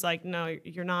 she was like, no,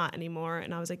 you're not anymore.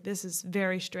 And I was like, this is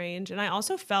very strange. And I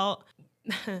also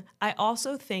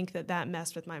think that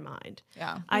messed with my mind.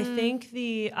 Yeah. I think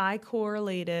I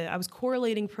was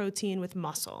correlating protein with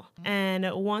muscle. And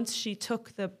once she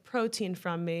took the protein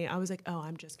from me, I was like, oh,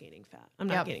 I'm just gaining fat. I'm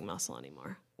not gaining muscle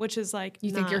anymore. Which is like,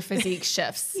 You think your physique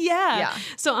shifts. yeah.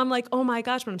 So I'm like, oh my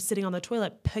gosh, when I'm sitting on the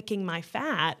toilet picking my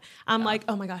fat, I'm like,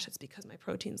 oh my gosh, it's because my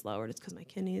protein's lowered. It's because my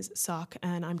kidneys suck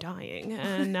and I'm dying.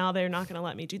 And now they're not going to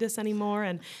let me do this anymore.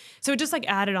 And so it just like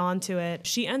added on to it.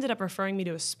 She ended up referring me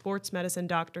to a sports medicine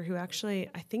doctor who actually,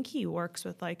 I think he works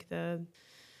with like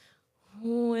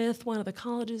with one of the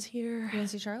colleges here.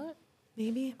 UNC Charlotte?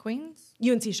 Maybe. Queens?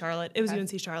 UNC Charlotte. It was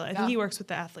UNC Charlotte. I think he works with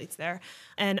the athletes there.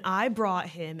 And I brought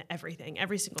him everything,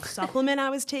 every single supplement I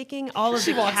was taking, all of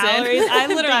the calories. I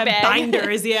literally had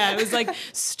binders. Yeah, it was like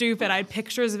stupid. I had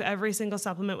pictures of every single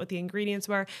supplement, what the ingredients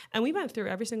were. And we went through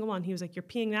every single one. He was like, you're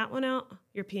peeing that one out.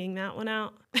 You're peeing that one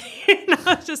out. And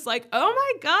I was just like, oh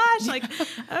my gosh. Like,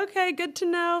 okay, good to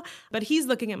know. But he's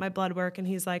looking at my blood work and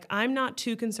he's like, I'm not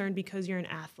too concerned because you're an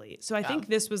athlete. So I think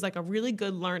this was like a really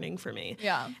good learning for me.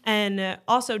 Yeah. And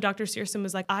also Dr. Searson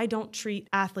was like, I don't treat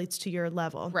athletes to your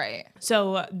level. Right.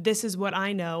 So this is what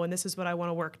I know and this is what I want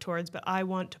to work towards, but I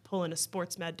want to pull in a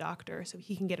sports med doctor so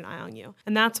he can get an eye on you.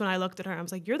 And that's when I looked at her. I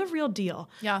was like, you're the real deal.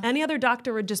 Yeah. Any other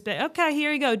doctor would just be, okay,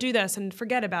 here you go, do this and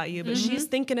forget about you. But she's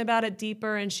thinking about it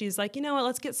deeper and she's like, you know what,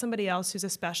 let's get somebody else who's a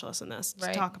specialist in this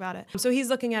to talk about it. So he's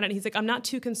looking at it and he's like, I'm not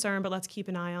too concerned, but let's keep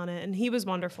an eye on it. And he was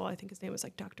wonderful. I think his name was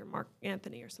like Dr. Mark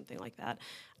Anthony or something like that.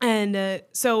 And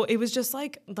so it was just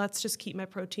like, let's just keep my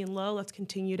protein low. Let's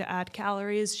continue to add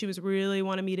calories. She was really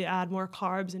wanting me to add more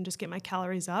carbs and just get my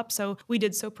calories up. So we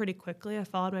did so pretty quickly. I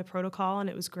followed my protocol and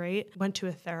it was great. Went to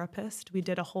a therapist. We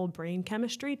did a whole brain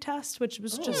chemistry test, which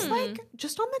was just like,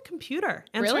 just on the computer,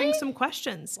 answering some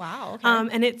questions. Wow. Okay.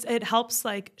 And it helps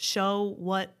like show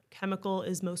what chemical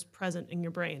is most present in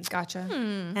your brain. Gotcha.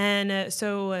 And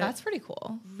so That's pretty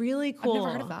cool. really cool. I've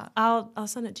never heard of that. I'll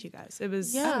send it to you guys. It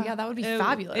was Oh, yeah, that would be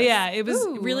fabulous. Yeah, it was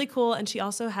Ooh. really cool. And she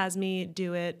also has me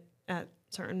do it at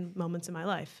certain moments in my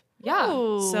life. Yeah.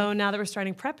 So now that we're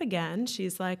starting prep again,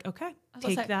 she's like, okay,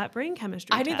 take that brain chemistry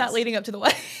I need that test. leading up to the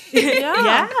wedding.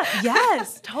 Yeah.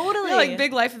 Yes, totally. Yeah, like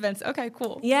big life events. Okay,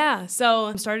 cool. Yeah. So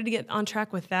I started to get on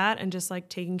track with that and just like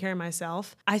taking care of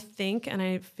myself. I think, and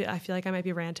I feel like I might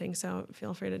be ranting, so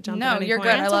feel free to jump in. No, at any you're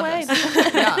point. good. I love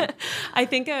this. Yeah. I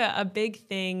think a big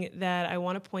thing that I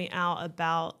want to point out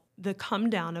about the come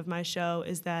down of my show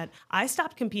is that I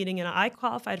stopped competing and I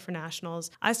qualified for nationals.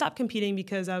 I stopped competing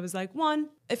because I was like, one,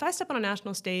 if I step on a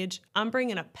national stage, I'm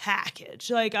bringing a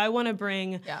package. Like I want to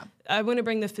bring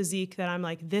the physique that I'm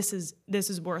like, this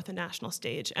is worth a national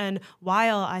stage. And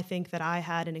while I think that I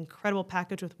had an incredible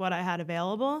package with what I had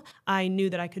available, I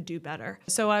knew that I could do better.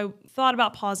 So I thought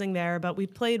about pausing there, but we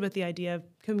played with the idea of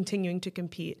continuing to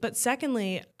compete. But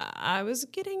secondly, I was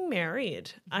getting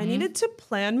married. I needed to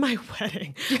plan my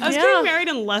wedding. I was getting married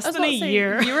in less than a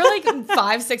year. You were like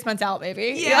 5-6 months out,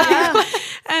 maybe. Yeah.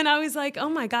 And I was like, oh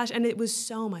my gosh. And it was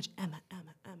so much Emma.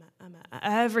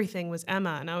 Everything was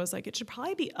Emma. And I was like, it should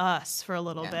probably be us for a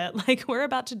little bit. Like we're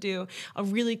about to do a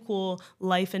really cool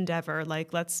life endeavor.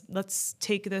 Like let's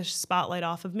take the spotlight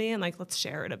off of me and like, let's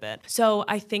share it a bit. So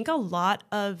I think a lot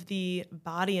of the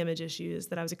body image issues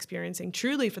that I was experiencing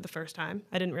truly for the first time,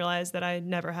 I didn't realize that I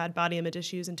never had body image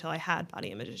issues until I had body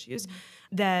image issues,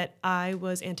 that I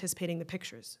was anticipating the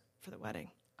pictures for the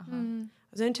wedding. I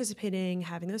was anticipating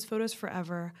having those photos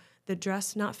forever, the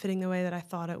dress not fitting the way that I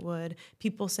thought it would,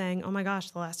 people saying, oh my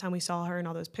gosh, the last time we saw her in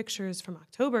all those pictures from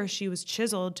October, she was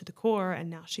chiseled to the core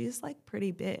and now she's like pretty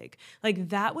big. Like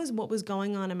that was what was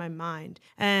going on in my mind.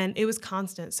 And it was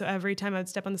constant. So every time I'd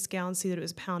step on the scale and see that it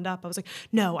was a pound up, I was like,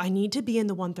 no, I need to be in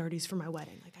the 130s for my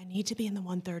wedding. Like I need to be in the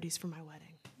 130s for my wedding.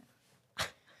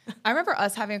 I remember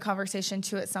us having a conversation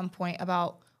too at some point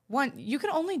about one, you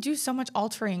can only do so much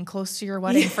altering close to your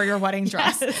wedding for your wedding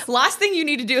dress. Last thing you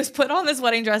need to do is put on this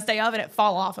wedding dress day of and it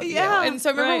fall off of you. And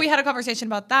so remember we had a conversation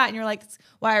about that and you're like, that's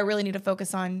why I really need to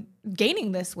focus on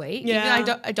gaining this weight. Yeah.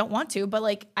 Even I don't want to, but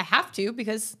like I have to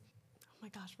because Oh my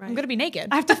gosh, right. I'm going to be naked.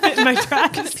 I have to fit in my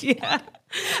dress. Yeah.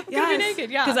 I'm going to be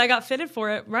naked. Yeah. Because I got fitted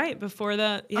for it right before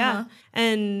the,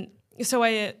 And so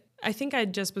I think I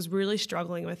just was really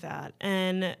struggling with that.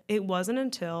 And it wasn't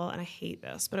until, and I hate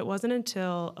this, but it wasn't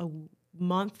until a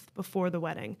month before the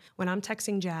wedding when I'm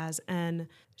texting Jazz and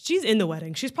she's in the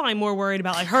wedding. She's probably more worried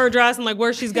about like her dress and like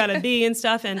where she's got to be and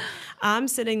stuff. And I'm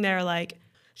sitting there like,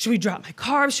 should we drop my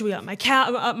carbs? Should we up my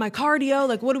cardio?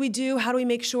 Like, what do we do? How do we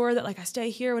make sure that like I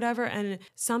stay here, whatever? And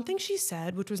something she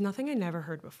said, which was nothing I never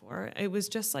heard before. It was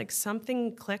just like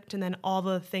something clicked and then all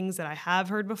the things that I have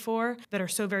heard before that are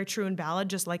so very true and valid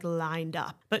just like lined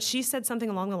up. But she said something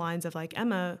along the lines of like,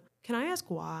 Emma, can I ask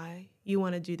why you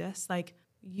want to do this? Like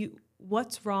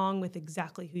what's wrong with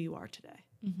exactly who you are today?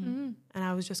 And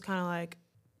I was just kind of like,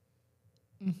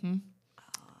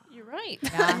 You're right.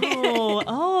 Yeah.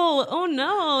 oh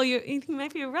no, you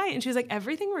might be right. And she was like,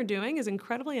 everything we're doing is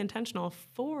incredibly intentional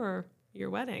for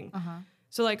your wedding.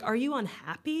 So like, are you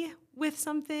unhappy with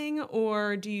something,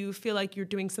 or do you feel like you're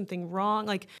doing something wrong?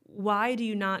 Like, why do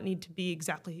you not need to be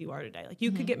exactly who you are today? Like,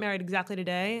 you could get married exactly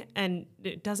today and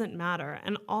it doesn't matter.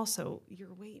 And also,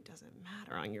 your weight doesn't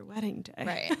matter on your wedding day.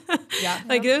 Right. Yeah.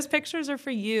 Like, those pictures are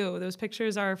for you. Those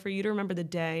pictures are for you to remember the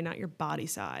day, not your body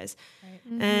size.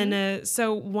 Right. And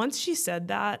so once she said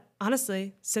that,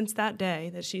 honestly, since that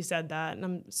day that she said that, and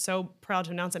I'm so proud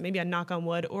to announce that, maybe I knock on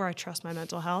wood or I trust my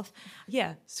mental health.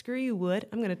 Yeah, screw you, wood.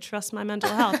 I'm going to trust my mental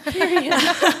health.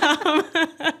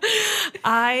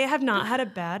 I have not had a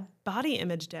bad body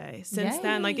image day since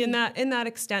then, like in that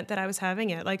extent that I was having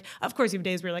it. Like, of course, you have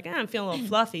days where you're like, I'm feeling a little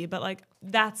fluffy, but like,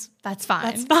 that's fine.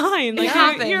 That's fine.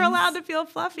 Like, you're allowed to feel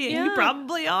fluffy, and you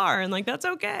probably are, and like, that's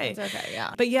okay. It's okay,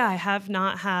 yeah. But yeah, I have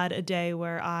not had a day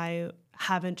where I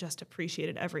haven't just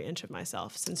appreciated every inch of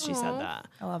myself since she said that.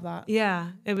 I love that.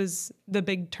 Yeah, it was the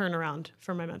big turnaround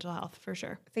for my mental health, for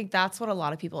sure. I think that's what a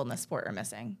lot of people in this sport are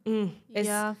missing. Is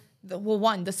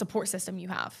the support system you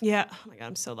have. Yeah. Oh my God,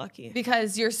 I'm so lucky.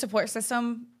 Because your support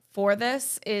system for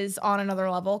this is on another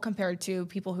level compared to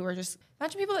people who are just,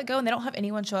 imagine people that go and they don't have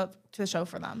anyone show up to the show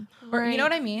for them. Or, you know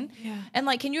what I mean? Yeah. And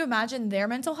like, can you imagine their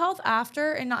mental health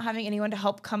after and not having anyone to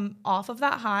help come off of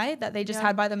that high that they just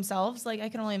had by themselves? Like, I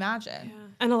can only imagine. Yeah.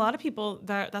 And a lot of people,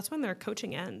 that's when their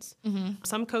coaching ends.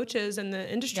 Some coaches in the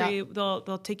industry,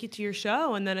 they'll take you to your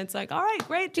show, and then it's like, all right,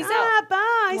 great job,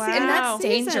 bye. Wow. And that's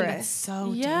dangerous. It's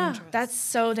so dangerous. That's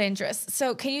so dangerous.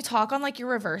 So can you talk on like your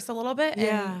reverse a little bit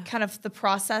and kind of the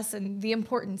process and the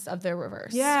importance of the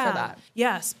reverse for that?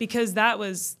 Yes, because that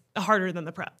was harder than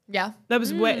the prep. Yeah. That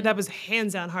was that was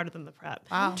hands down harder than the prep.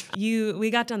 Wow. We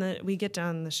get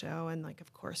done the show, and like,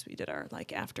 of course, we did our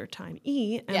like after time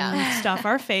eat and stuff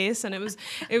our face, and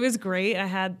it was great. I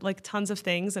had like tons of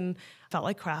things and felt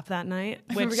like crap that night.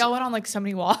 Which y'all went on like so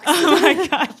many walks. Oh my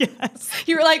God, yes.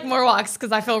 You were like, more walks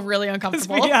because I feel really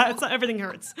uncomfortable. Yeah, everything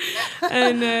hurts.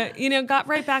 And got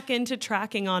right back into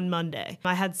tracking on Monday.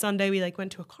 I had Sunday, we like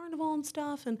went to a carnival and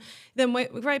stuff, and then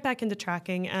right back into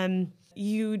tracking. And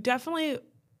you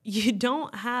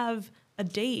don't have a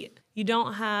date. You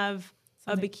don't have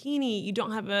a bikini. You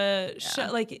don't have a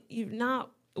like, you're not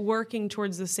working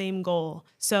towards the same goal.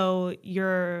 So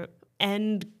your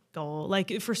end goal,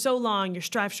 like for so long, you're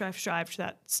strive to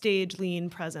that stage lean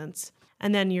presence.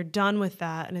 And then you're done with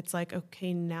that. And it's like,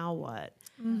 okay, now what?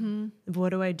 What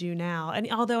do I do now? And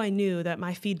although I knew that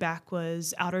my feedback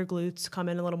was outer glutes come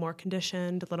in a little more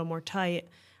conditioned, a little more tight.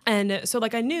 And so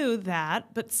like I knew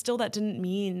that, but still that didn't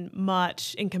mean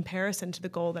much in comparison to the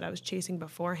goal that I was chasing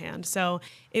beforehand. So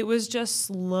it was just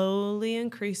slowly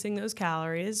increasing those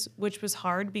calories, which was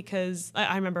hard because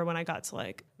I remember when I got to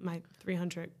like my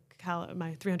 300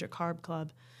 carb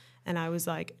club, and I was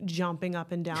like jumping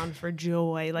up and down for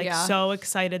joy, like so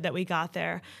excited that we got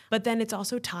there. But then it's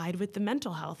also tied with the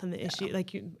mental health and the issue,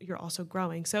 like you're also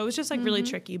growing. So it was just like really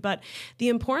tricky. But the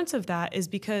importance of that is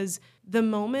because the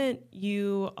moment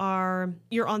you're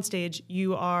on stage,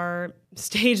 you are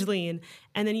stage lean,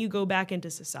 and then you go back into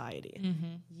society,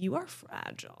 you are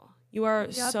fragile. You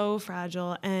are so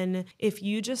fragile. And if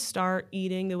you just start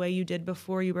eating the way you did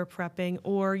before you were prepping,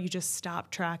 or you just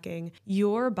stop tracking,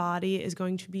 your body is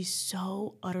going to be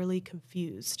so utterly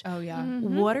confused. Oh, yeah.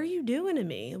 What are you doing to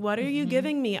me? What are you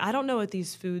giving me? I don't know what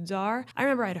these foods are. I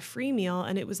remember I had a free meal,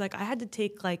 and it was like I had to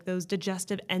take like those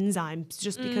digestive enzymes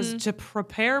just because to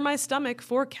prepare my stomach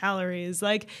for calories.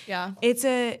 Like,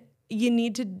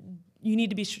 you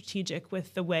need to be strategic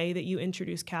with the way that you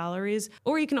introduce calories,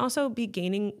 or you can also be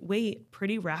gaining weight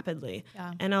pretty rapidly.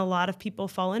 Yeah. And a lot of people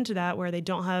fall into that where they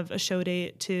don't have a show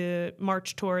date to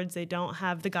march towards. They don't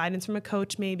have the guidance from a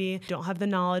coach, maybe don't have the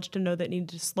knowledge to know that need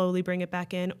to slowly bring it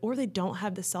back in, or they don't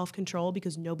have the self-control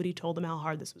because nobody told them how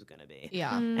hard this was going to be.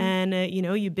 Yeah. And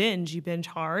you binge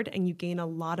hard, and you gain a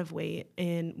lot of weight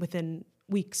within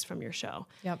weeks from your show.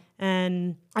 Yep.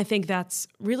 And I think that's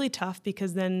really tough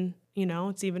because then,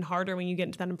 it's even harder when you get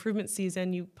into that improvement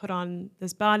season. You put on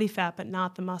this body fat, but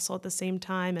not the muscle at the same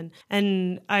time.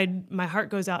 And my heart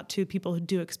goes out to people who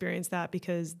do experience that,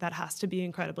 because that has to be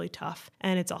incredibly tough.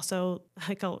 And it's also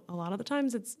like a lot of the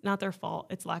times it's not their fault.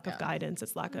 It's lack of guidance.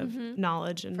 It's lack of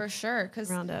knowledge and for sure.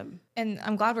 Around it. And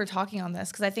I'm glad we're talking on this,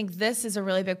 because I think this is a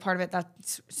really big part of it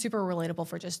that's super relatable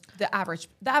for just the average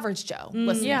Joe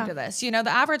listening to this. The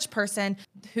average person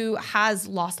who has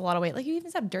lost a lot of weight, like you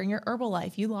even said, during your herbal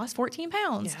life, you lost 14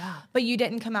 pounds, but you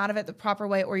didn't come out of it the proper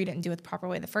way, or you didn't do it the proper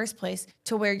way in the first place,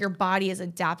 to where your body is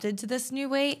adapted to this new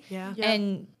weight. Yeah.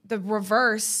 And the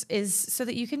reverse is so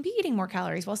that you can be eating more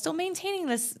calories while still maintaining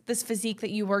this physique that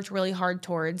you worked really hard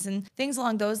towards and things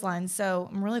along those lines. So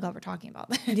I'm really glad we're talking about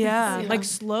this. Yeah, like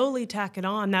slowly tack it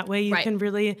on. That way you can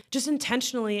really just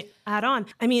intentionally add on.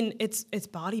 I mean, it's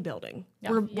bodybuilding.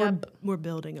 Yeah. We're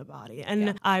building a body.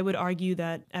 And I would argue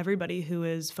that everybody who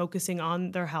is focusing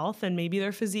on their health and maybe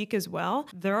their physique as well,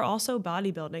 they're also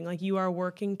bodybuilding. Like you are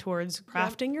working towards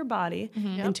crafting your body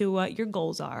into what your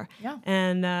goals are. Yeah.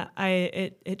 And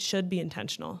it should be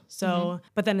intentional. So,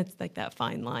 but then it's like that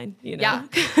fine line, you know? Yeah,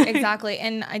 exactly.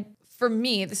 And for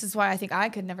me, this is why I think I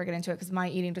could never get into it, because my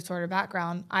eating disorder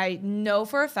background, I know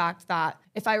for a fact that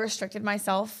if I restricted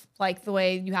myself like the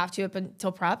way you have to up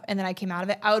until prep, and then I came out of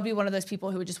it, I would be one of those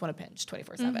people who would just want to binge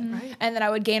 24/7. Right. And then I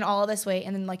would gain all of this weight.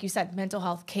 And then, like you said, mental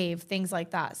health, cave, things like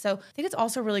that. So I think it's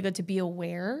also really good to be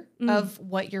aware of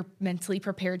what you're mentally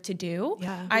prepared to do.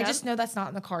 Yeah. I just know that's not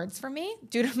in the cards for me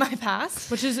due to my past.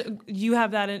 Which is, you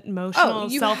have that emotional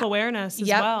self-awareness as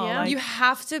well. Yeah. Like, you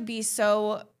have to be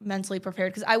so mentally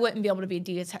prepared, because I wouldn't be able to be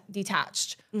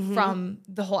detached from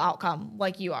the whole outcome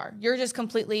like you are. You're just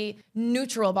completely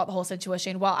neutral about the whole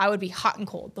situation, while I would be hot and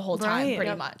cold the whole time,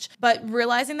 pretty much. But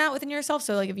realizing that within yourself.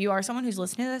 So like if you are someone who's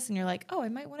listening to this and you're like, oh, I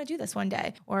might want to do this one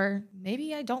day, or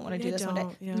maybe I don't want to do this one day.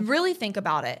 Yeah. Really think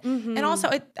about it. And also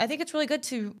I think it's really good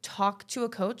to talk to a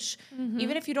coach,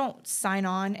 even if you don't sign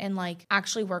on and like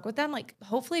actually work with them. Like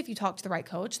hopefully if you talk to the right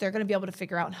coach, they're going to be able to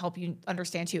figure out and help you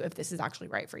understand too if this is actually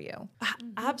right for you.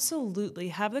 Absolutely.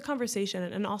 Have the conversation.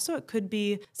 And also it could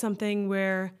be something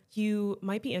where you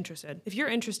might be interested. If you're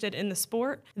interested in the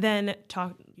sport, then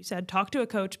talk to a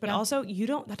coach, but also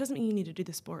that doesn't mean you need to do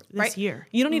the sport this year.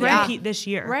 You don't need to compete this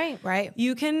year. Right.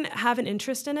 You can have an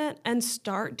interest in it and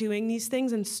start doing these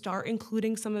things and start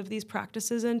including some of these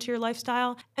practices into your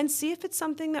lifestyle and see if it's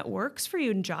something that works for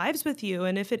you and jives with you.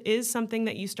 And if it is something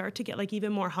that you start to get like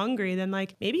even more hungry, then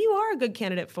like maybe you are a good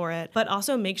candidate for it. But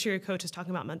also make sure your coach is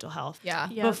talking about mental health. Yeah.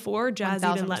 Before Jazz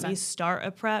 1000%. Even let me start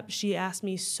a prep, she asked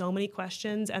me so many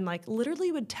questions and like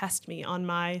literally would test me on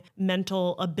my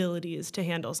mental abilities to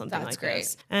handle something like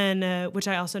this. And which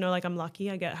I also know, like I'm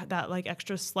lucky I get that like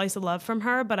extra slice of love from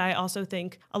her. But I also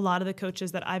think a lot of the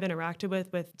coaches that I've interacted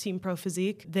with Team Pro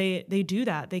Physique, they do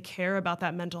that. They care about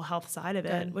that mental health side of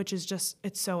it, which is just,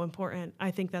 it's so important. I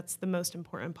think that's the most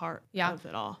important part of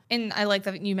it all. And I like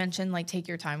that you mentioned like take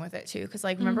your time with it too. Cause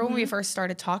like remember when we first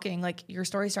started talking, like your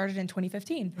story started in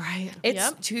 2015. Right.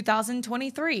 It's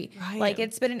 2023. Right. Like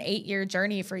it's been an 8-year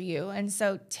journey for you. And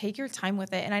so take your time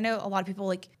with it. And I know a lot of people,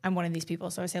 like I'm one of these people.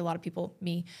 So I say a lot of people,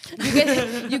 me,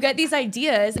 you get these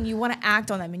ideas and you want to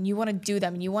act on them and you want to do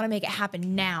them and you want to make it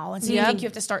happen now. And so you think you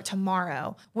have to start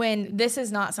tomorrow, when this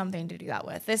is not something to do that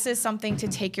with. This is something to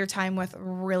take your time with,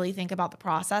 really think about the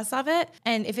process of it.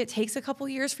 And if it takes a couple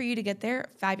years for you to get there,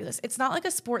 fabulous. It's not like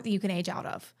a sport that you can age out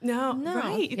of. No.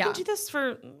 Right. You can do this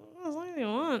for as long as you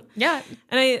want. Yeah.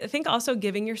 And I think also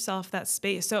giving yourself that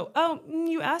space. So,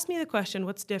 you asked me the question,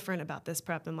 what's different about this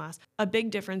prep than last? A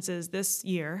big difference is this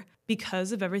year,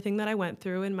 because of everything that I went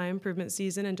through in my improvement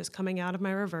season and just coming out of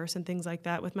my reverse and things like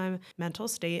that with my mental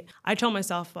state, I told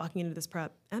myself walking into this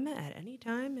prep, Emma, at any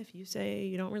time, if you say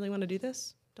you don't really want to do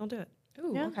this, don't do it.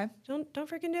 Ooh, okay. Don't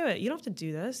freaking do it. You don't have to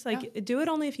do this. Like, do it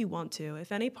only if you want to.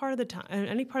 If any part of the time,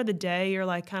 any part of the day, you're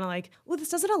like, kind of like, well, this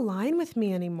doesn't align with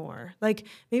me anymore. Like,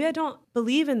 maybe I don't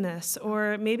believe in this,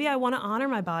 or maybe I want to honor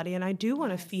my body and I do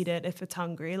want to feed it if it's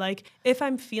hungry. Like, if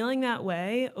I'm feeling that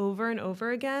way over and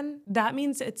over again, that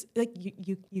means it's like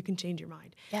you can change your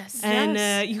mind. Yes.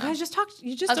 And you guys just talked.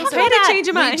 You just talked about to change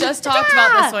your mind. We just talked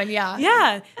about this one. Yeah.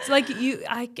 Yeah. It's like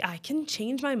I can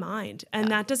change my mind, and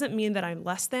that doesn't mean that I'm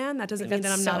less than. That doesn't mean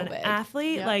that I'm not an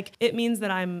athlete. Yeah. Like, it means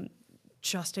that I'm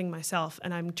trusting myself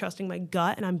and I'm trusting my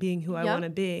gut and I'm being who I want to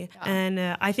be. Yeah.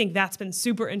 And I think that's been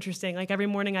super interesting. Like, every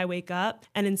morning I wake up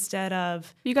and instead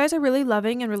of... You guys are really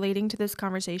loving and relating to this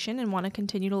conversation and want to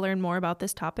continue to learn more about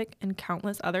this topic and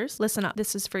countless others. Listen up.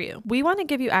 This is for you. We want to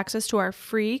give you access to our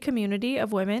free community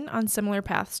of women on similar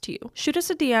paths to you. Shoot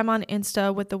us a DM on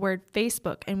Insta with the word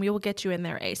Facebook and we will get you in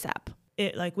there ASAP.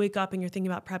 Like, wake up and you're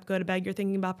thinking about prep, go to bed, you're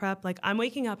thinking about prep. Like, I'm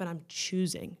waking up and I'm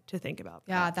choosing to think about prep.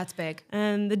 Yeah, that's big.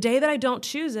 And the day that I don't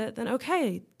choose it, then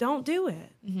okay, don't do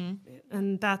it. Mm-hmm.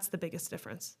 And that's the biggest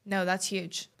difference. No, that's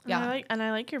huge. Yeah. And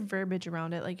I like your verbiage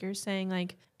around it. Like, you're saying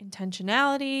like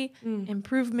intentionality,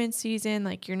 improvement season,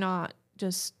 like you're not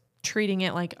just treating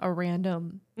it like a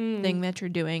random thing that you're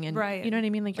doing, and you know what I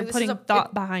mean? Like, you're putting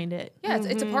thought behind it. Yeah,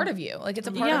 it's a part of you. Like, it's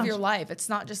a part of your life. It's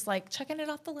not just like checking it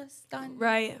off the list, done.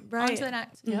 Right. On to the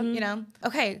next. You know?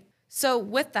 Okay. So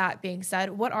with that being said,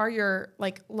 what are your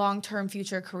like long-term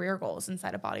future career goals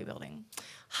inside of bodybuilding?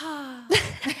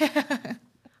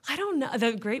 I don't know.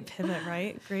 The great pivot,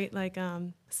 right? Great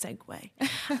segue.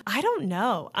 I don't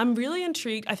know. I'm really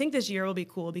intrigued. I think this year will be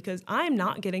cool because I'm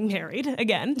not getting married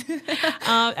again,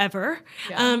 ever.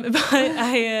 Yeah. But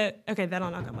okay, then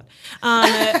I'll knock on wood.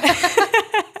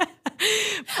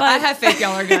 But I have faith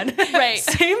y'all are good. Right.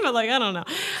 Same, but I don't know.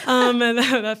 And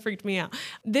that freaked me out.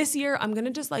 This year, I'm going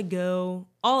to just go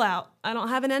all out. I don't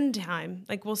have an end time.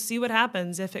 We'll see what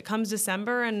happens. If it comes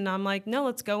December and I'm no,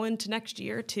 let's go into next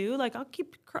year too. I'll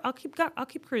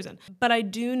keep cruising. But I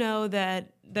do know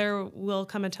that there will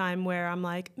come a time where I'm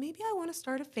maybe I want to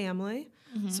start a family.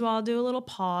 Mm-hmm. So I'll do a little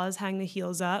pause, hang the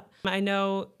heels up. I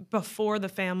know before the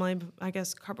family, I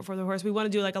guess cart before the horse, we want to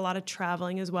do a lot of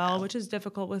traveling as well, which is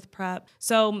difficult with prep.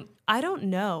 So I don't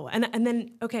know. And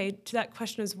then, okay, to that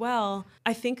question as well,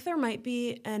 I think there might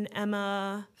be an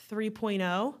Emma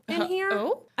 3.0 in here.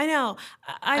 Oh? I know.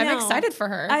 I'm excited for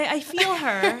her. I feel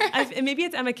her. Maybe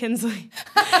it's Emma Kinsley.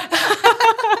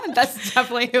 That's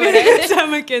definitely who it is. It's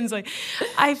Emma Kinsley.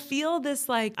 I feel this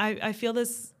I feel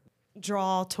this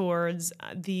draw towards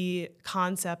the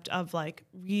concept of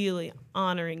really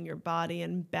honoring your body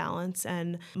and balance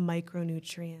and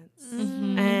micronutrients.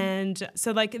 Mm-hmm. And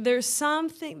so there's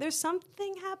something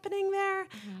happening there.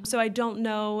 Mm-hmm. So I don't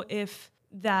know if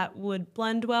that would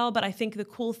blend well, but I think the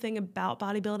cool thing about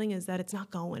bodybuilding is that it's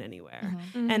not going anywhere.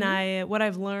 Mm-hmm. And what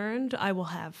I've learned, I will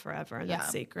have forever, and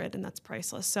that's sacred and that's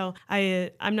priceless. So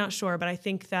I'm not sure, but I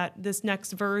think that this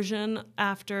next version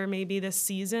after maybe this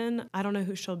season, I don't know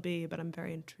who she'll be, but I'm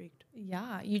very intrigued.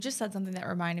 Yeah, you just said something that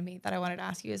reminded me that I wanted to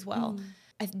ask you as well.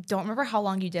 I don't remember how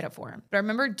long you did it for, but I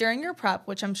remember during your prep,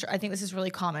 which I think this is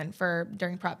really common for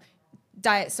during prep,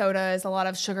 diet sodas, a lot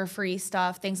of sugar-free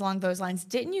stuff, things along those lines.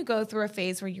 Didn't you go through a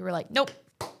phase where you were nope,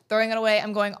 throwing it away,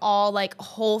 I'm going all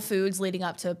whole foods leading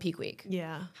up to peak week?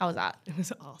 Yeah. How was that? It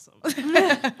was awesome.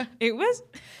 It was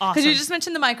awesome. Because you just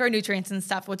mentioned the micronutrients and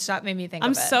stuff, which that made me think of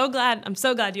it. I'm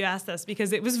so glad you asked this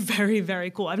because it was very, very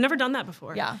cool. I've never done that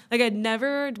before. Yeah. I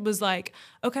never was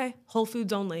okay, whole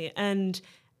foods only. And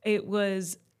it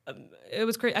was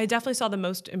great. I definitely saw the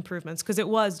most improvements because it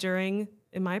was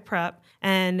in my prep,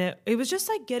 and it was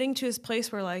just getting to this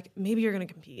place where maybe you're going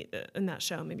to compete in that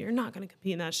show, maybe you're not going to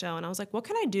compete in that show, and I was what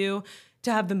can I do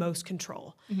to have the most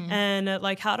control? Mm-hmm.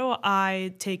 And how do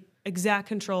I take exact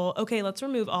control? Okay, let's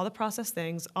remove all the processed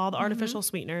things, all the artificial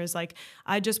sweeteners.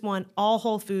 I just want all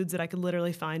whole foods that I could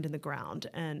literally find in the ground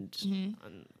and in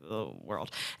the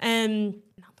world, and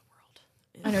not the world.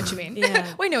 I know what you mean.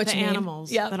 Yeah, we know what you mean. The animals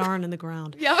that aren't in the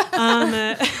ground.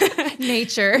 Yeah.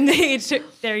 Nature.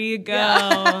 There you go.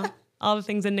 Yeah. All the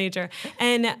things in nature.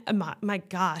 And my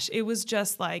gosh, it was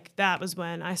just that was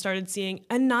when I started seeing,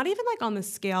 and not even on the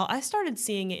scale, I started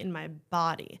seeing it in my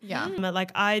body. Yeah.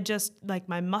 I just,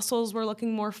 my muscles were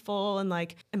looking more full and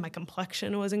my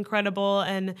complexion was incredible.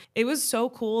 And it was so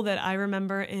cool that I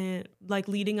remember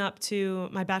leading up to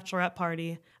my bachelorette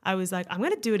party, I was I'm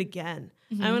going to do it again.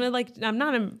 Mm-hmm. I want to I'm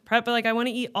not in prep, but I want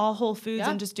to eat all whole foods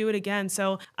and just do it again.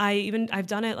 So I've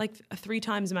done it 3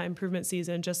 times in my improvement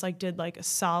season, just did a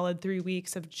solid 3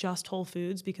 weeks of just whole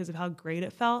foods because of how great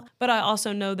it felt. But I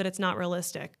also know that it's not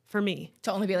realistic for me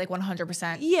to only be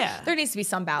 100%. Yeah. There needs to be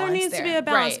some balance. There needs to be a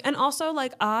balance. Right. And also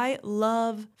I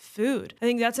love food. I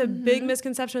think that's a big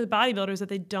misconception with bodybuilders that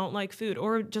they don't like food,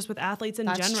 or just with athletes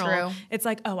in general. True. It's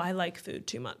oh, I like food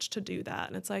too much to do that.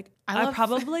 And it's I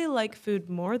probably like food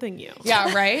more than you.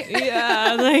 Yeah, right?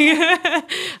 Yeah.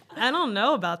 I don't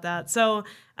know about that. So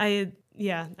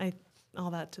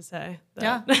all that to say.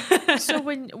 Yeah. So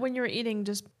when you're eating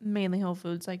just mainly whole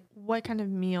foods, what kind of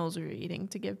meals are you eating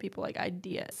to give people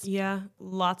ideas? Yeah,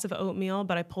 lots of oatmeal,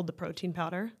 but I pulled the protein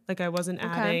powder. I wasn't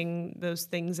adding those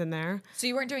things in there. So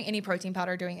you weren't doing any protein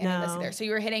powder, doing any of this either. So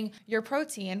you were hitting your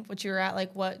protein, which you were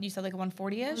at what you said,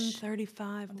 140-ish?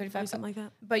 135, something like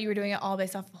that. But you were doing it all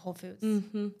based off of whole foods.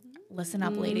 Mm-hmm. Listen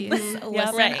up, ladies.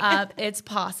 Yeah, Listen up. It's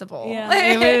possible. Yeah,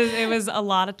 it was a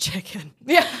lot of chicken.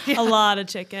 Yeah. A lot of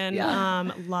chicken. Yeah.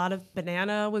 A lot of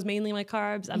banana was mainly my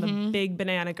carbs. I'm a big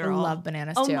banana girl. I love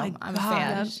bananas too. My I'm God. a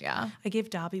fan. Yeah. I gave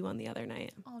Dobby one the other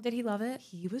night. Oh, did he love it?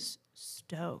 He was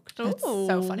stoked. That's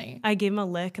so funny. I gave him a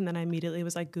lick and then I immediately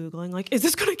was Googling, is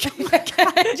this going to kill my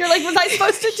cat? You're was I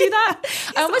supposed to do that?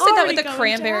 I almost did that with the going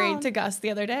cranberry down. to Gus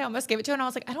the other day. I almost gave it to him and I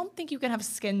was I don't think you can have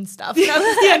skin stuff.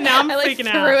 Yeah, now I'm freaking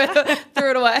out. Threw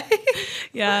it away.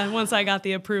 Yeah, once I got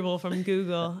the approval from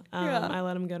Google, I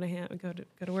let him go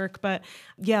to work. But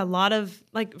yeah, a lot of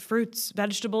fruits,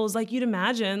 vegetables, you'd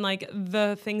imagine,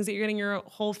 the things that you're getting your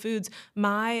whole foods.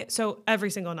 So every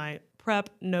single night prep,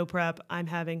 no prep, I'm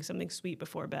having something sweet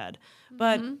before bed.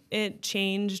 But it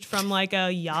changed from like a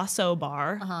Yasso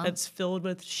bar that's filled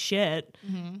with shit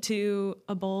to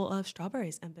a bowl of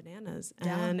strawberries and bananas.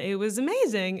 And it was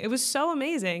amazing. It was so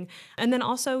amazing. And then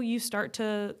also you start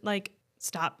to like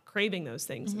stop craving those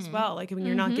things as well. Like when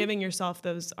you're not giving yourself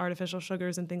those artificial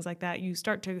sugars and things like that, you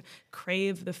start to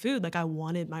crave the food. Like I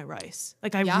wanted my rice.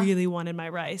 Like I really wanted my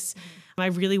rice. I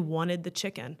really wanted the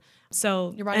chicken.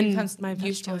 So your body becomes my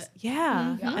used to vegetables. it.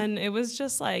 Yeah. And it was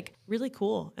just like really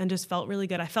cool and just felt really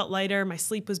good. I felt lighter. My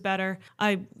sleep was better.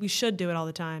 We should do it all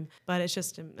the time, but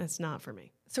it's not for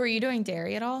me. So, are you doing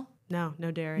dairy at all? No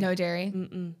dairy. No dairy.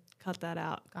 Cut that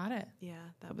out. Got it. Yeah,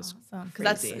 that was Awesome.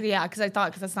 crazy. Because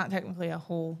that's not technically a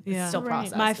whole. It's still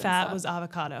processed. My and fat stuff. was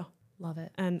avocado Love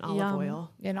it. and olive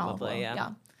oil. And olive oil. Lovely,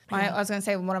 Yeah. I was gonna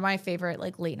say one of my favorite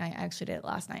like late night. I actually did it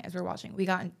last night as we were watching.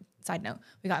 Side note,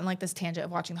 we got in like this tangent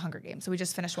of watching the Hunger Games. So we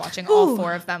just finished watching all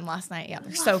 4 of them last night. Yeah,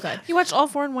 they're so good. You watched all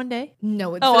 4 in one day?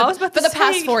 No, it's I was about to for the say.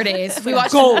 past 4 days. We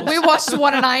watched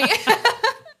one a night.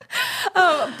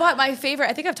 But my favorite,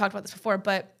 I think I've talked about this before,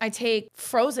 but I take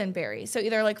frozen berries. So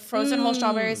either like frozen whole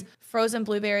strawberries, frozen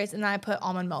blueberries, and then I put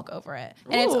almond milk over it.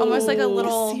 And it's almost like a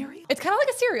little cereal? It's kind of like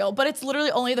a cereal, but it's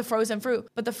literally only the frozen fruit.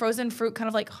 But the frozen fruit kind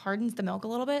of like hardens the milk a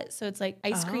little bit. So it's like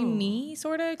ice creamy,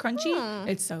 sort of crunchy.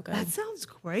 It's so good. That sounds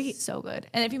great. So good.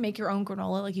 And if you make your own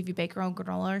granola, like if you bake your own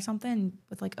granola or something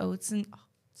with like oats and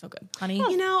so good. Honey.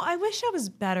 You know, I wish I was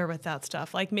better with that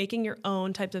stuff, like making your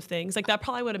own types of things. Like that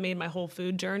probably would have made my whole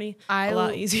food journey a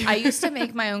lot easier. I used to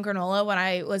make my own granola when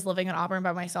I was living in Auburn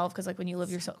by myself because like when you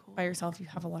live by yourself, you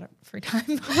have a lot of free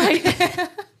time. Right.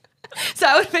 So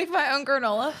I would make my own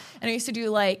granola and I used to do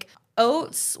like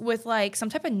oats with like some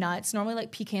type of nuts, normally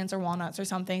like pecans or walnuts or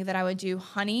something that I would do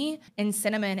honey and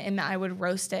cinnamon and I would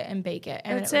roast it and bake it.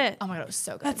 And That's it. Oh my God, it was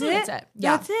so good. That's That's it? it.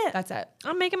 Yeah. That's it? That's it.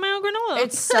 I'm making my own granola.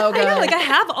 It's so good. I know, like I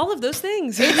have all of those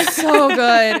things. It's so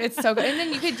good. It's so good. And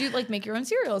then you could do like make your own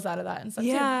cereals out of that and stuff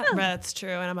Yeah, too. that's true.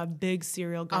 And I'm a big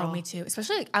cereal girl. Oh, me too.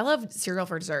 Especially like, I love cereal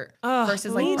for dessert Oh,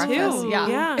 versus like me breakfast. too.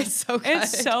 Yeah. It's so good.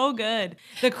 It's so good.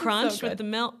 The crunch good. with the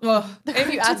milk.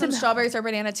 If you add some strawberries or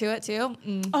banana to it too.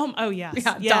 Oh yes.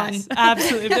 Yeah, yes. done.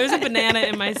 Absolutely. If there's a banana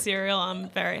in my cereal, I'm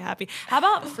very happy. How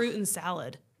about fruit and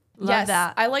salad? Love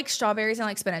that. I like strawberries and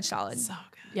like spinach salad. So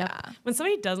good. Yeah. When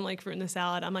somebody doesn't like fruit in the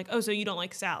salad, I'm like, oh, so you don't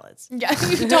like salads? Yeah.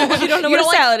 You don't know what a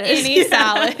like salad is. Any Yeah.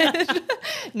 salad.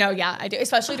 No, yeah, I do.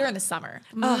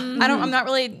 I'm not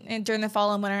really during the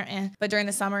fall and winter, but during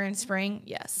the summer and spring,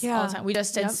 yes. All the time. We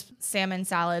just did salmon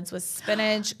salads with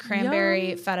spinach,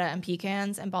 cranberry, feta, and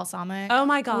pecans and balsamic. Oh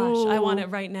my gosh, I want it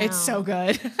right now. It's so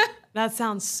good. That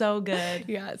sounds so good.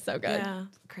 Yeah, it's so good. Yeah.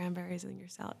 Cranberries in your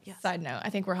salad. Yes. Side note, I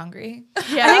think we're hungry.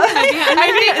 Yeah.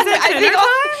 I think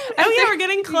oh yeah, we're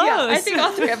getting close. Yeah, I think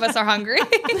all 3 of us are hungry.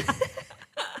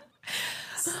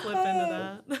 Slip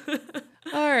into that.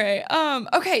 All right.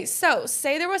 Okay. So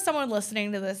say there was someone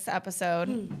listening to this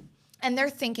episode and they're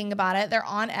thinking about it. They're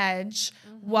on edge.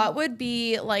 What would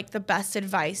be like the best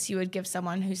advice you would give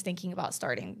someone who's thinking about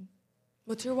starting?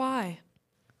 What's your why?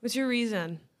 What's your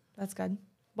reason? That's good.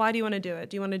 Why do you want to do it?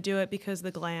 Do you want to do it because the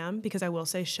glam? Because I will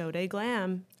say show day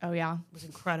glam Oh, yeah. was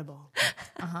incredible.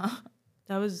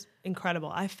 That was incredible.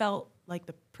 I felt like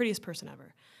the prettiest person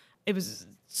ever. It was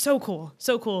so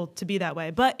cool to be that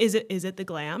way. But is it the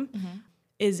glam?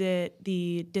 Is it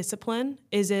the discipline?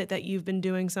 Is it that you've been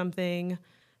doing something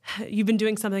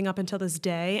up until this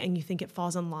day and you think it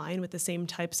falls in line with the same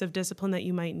types of discipline that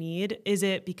you might need? Is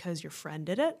it because your friend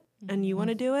did it and you want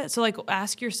to do it? So like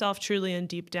ask yourself truly and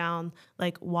deep down,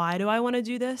 like, why do I want to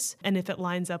do this? And if it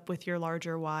lines up with your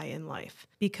larger why in life,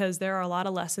 because there are a lot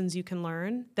of lessons you can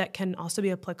learn that can also be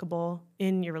applicable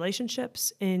in your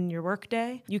relationships, in your work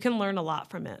day. You can learn a lot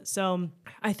from it. So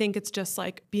I think it's just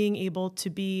like being able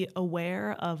to be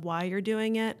aware of why you're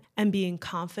doing it and being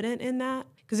confident in that.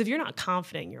 Because if you're not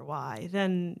confident in your why,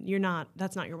 then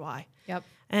that's not your why. Yep.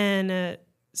 And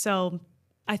so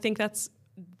I think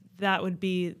that would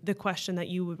be the question that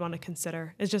you would want to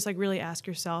consider, is just like really ask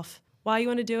yourself why you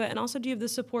want to do it. And also, do you have the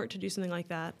support to do something like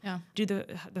that? Yeah. Do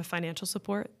the financial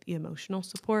support, the emotional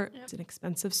support. Yep. It's an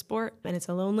expensive sport and it's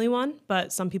a lonely one,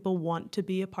 but some people want to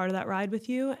be a part of that ride with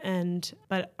you.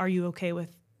 But are you okay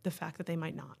with the fact that they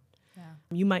might not? Yeah.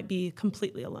 You might be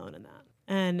completely alone in that.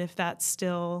 And if that's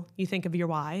still, you think of your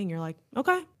why and you're like,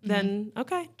 okay, then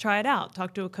okay, try it out.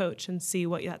 Talk to a coach and see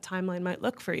what that timeline might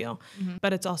look for you.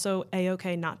 But it's also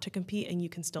A-okay not to compete, and you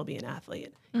can still be an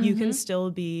athlete. You can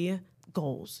still be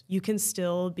goals. You can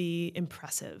still be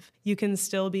impressive. You can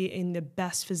still be in the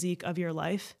best physique of your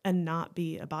life and not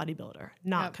be a bodybuilder,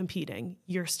 not competing.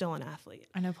 You're still an athlete.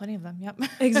 I know plenty of them. Yep.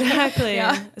 Exactly.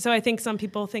 So I think some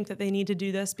people think that they need to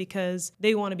do this because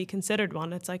they want to be considered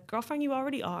one. It's like, girlfriend, you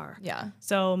already are. Yeah.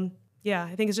 So yeah,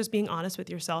 I think it's just being honest with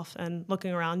yourself and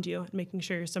looking around you and making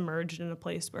sure you're submerged in a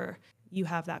place where you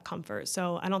have that comfort.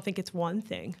 So I don't think it's one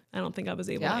thing. I don't think I was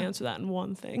able to answer that in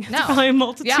one thing. No. It's probably a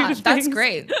multitude of things. That's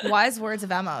great. Wise words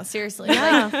of Emma. Seriously.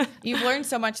 Like, you've learned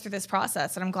so much through this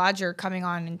process, and I'm glad you're coming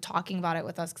on and talking about it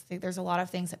with us, because there's a lot of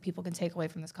things that people can take away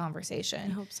from this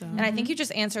conversation. I hope so. And I think you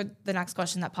just answered the next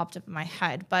question that popped up in my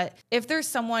head. But if there's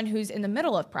someone who's in the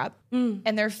middle of prep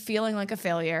and they're feeling like a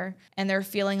failure and they're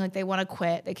feeling like they want to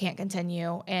quit, they can't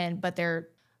continue, but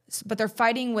they're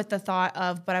fighting with the thought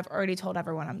of, but I've already told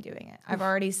everyone I'm doing it. I've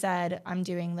already said I'm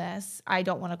doing this. I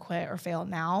don't want to quit or fail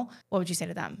now. What would you say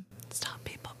to them? Stop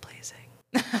people pleasing.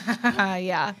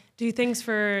 Yeah. Do things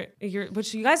for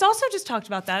which you guys also just talked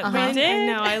about that. Uh-huh.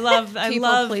 No, I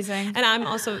love pleasing. And I'm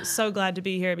also so glad to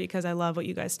be here because I love what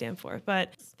you guys stand for.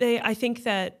 But I think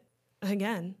that,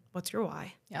 again, what's your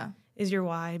why? Yeah. Is your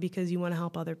why because you want to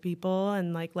help other people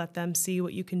and like let them see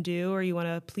what you can do, or you want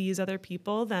to please other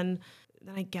people, then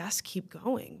I guess keep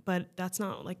going. But that's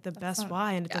not like the best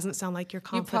why, and it doesn't sound like you're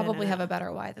confident. You probably have a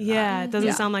better why than that. Yeah, it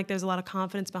doesn't sound like there's a lot of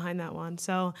confidence behind that one.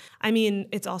 So, I mean,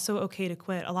 it's also okay to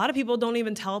quit. A lot of people don't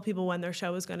even tell people when their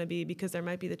show is going to be because there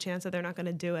might be the chance that they're not going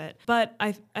to do it. But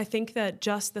I think that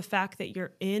just the fact that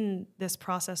you're in this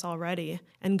process already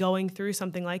and going through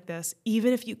something like this,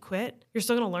 even if you quit, you're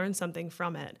still going to learn something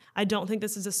from it. I don't think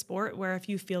this is a sport where if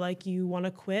you feel like you want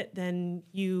to quit, then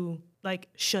you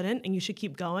shouldn't, and you should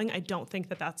keep going. I don't think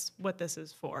that that's what this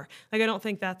is for. I don't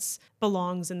think that's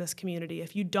belongs in this community.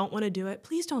 If you don't want to do it,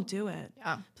 please don't do it.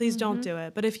 Yeah. Please don't do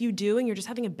it. But if you do, and you're just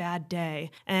having a bad day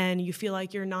and you feel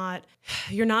like you're not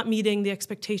meeting the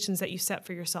expectations that you set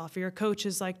for yourself, or your coach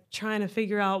is trying to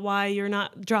figure out why you're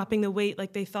not dropping the weight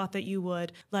like they thought that you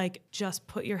would, just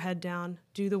put your head down,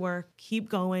 do the work, keep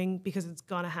going, because it's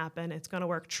going to happen. It's going to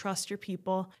work. Trust your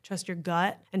people, trust your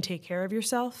gut, and take care of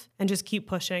yourself, and just keep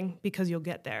pushing, because you'll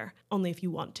get there. Only if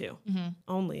you want to. Mm-hmm.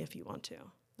 Only if you want to.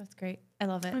 That's great. I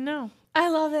love it. I know. I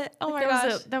love it. Oh my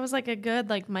gosh. That was like a good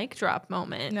mic drop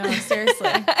moment. No, seriously.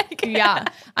 Yeah.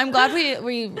 I'm glad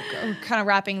we kind of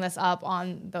wrapping this up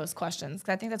on those questions,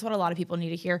 because I think that's what a lot of people need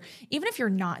to hear. Even if you're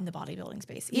not in the bodybuilding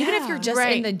space, even if you're just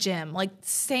in the gym,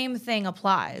 same thing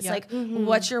applies. Yep.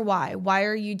 What's your why? Why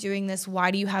are you doing this? Why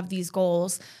do you have these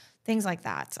goals? Things like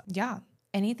that. Yeah.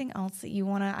 Anything else that you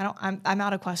want to? I'm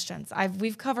out of questions.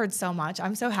 We've covered so much.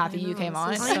 I'm so happy you came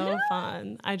on. This is so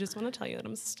fun. I just want to tell you that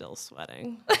I'm still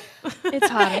sweating. It's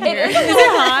hot in here. Is it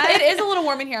hot? It is a little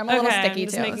warm in here. I'm a little sticky I'm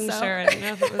just too. making sure. I don't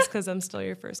know if it was because I'm still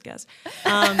your first guest.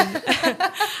 I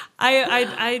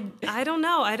don't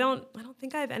know. I don't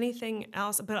think I have anything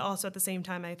else. But also at the same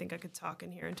time, I think I could talk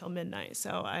in here until midnight.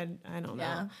 So I don't know.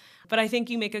 Yeah. But I think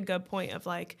you make a good point of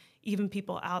even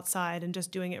people outside and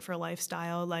just doing it for a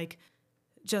lifestyle,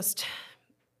 just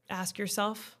ask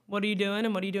yourself, what are you doing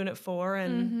and what are you doing it for?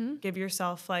 And give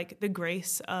yourself the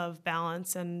grace of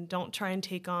balance, and don't try and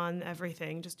take on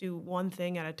everything. Just do one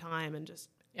thing at a time, and just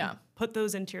put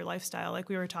those into your lifestyle.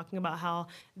 We were talking about how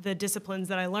the disciplines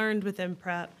that I learned within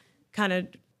prep kind of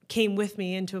came with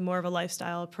me into more of a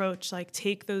lifestyle approach.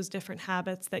 Take those different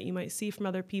habits that you might see from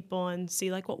other people and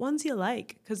see what ones you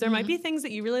like, because there might be things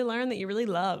that you really learn that you really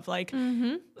love,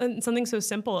 and something so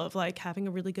simple of having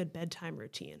a really good bedtime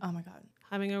routine. Oh my God.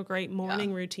 Having a great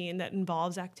morning routine that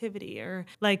involves activity, or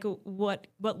what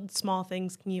small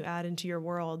things can you add into your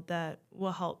world that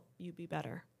will help you be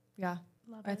better? Yeah.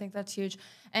 I think that's huge.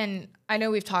 And I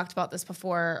know we've talked about this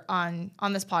before on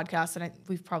this podcast, and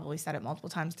we've probably said it multiple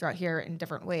times throughout here in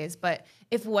different ways. But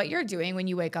if what you're doing when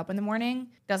you wake up in the morning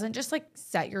doesn't just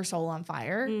set your soul on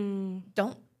fire,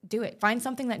 don't do it. Find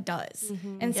something that does.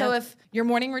 And so if your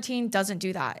morning routine doesn't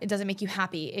do that, it doesn't make you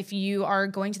happy. If you are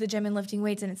going to the gym and lifting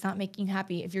weights and it's not making you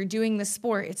happy, if you're doing the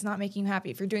sport, it's not making you happy.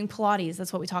 If you're doing Pilates,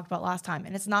 that's what we talked about last time,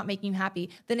 and it's not making you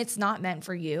happy, then it's not meant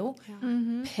for you.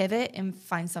 Yeah. Pivot and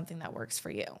find something that works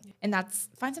for you. And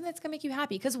find something that's gonna make you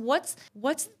happy. Because what's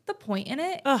the point in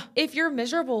it if you're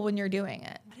miserable when you're doing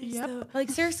it?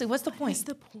 Seriously, what's the point? What's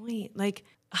the point?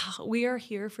 We are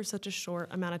here for such a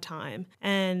short amount of time,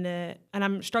 and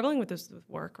I'm struggling with this with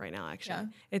work right now. Actually,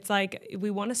 it's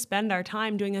we want to spend our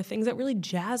time doing the things that really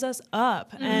jazz us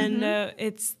up, and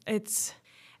it's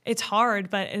hard,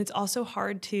 but it's also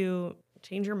hard to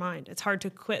change your mind. It's hard to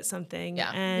quit something.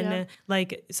 Yeah. And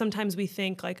like, sometimes we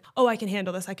think like, oh, I can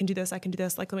handle this. I can do this. I can do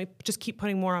this. Like, let me just keep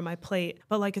putting more on my plate.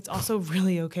 But like, it's also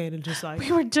really okay to just like.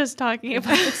 We were just talking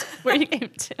about this before you came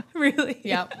to. Really?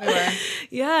 Yeah, we were.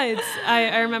 Yeah,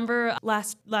 I remember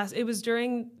last it was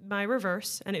during my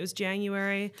reverse, and it was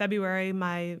January, February,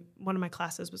 one of my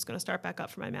classes was going to start back up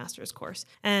for my master's course.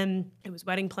 And it was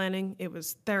wedding planning, it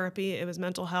was therapy, it was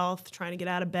mental health, trying to get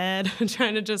out of bed,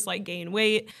 trying to just like gain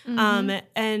weight.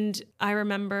 And I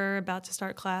remember about to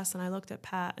start class, and I looked at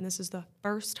Pat, and this is the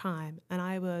first time, and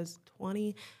I was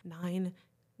 29.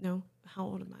 No, how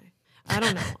old am I? I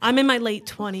don't know. I'm in my late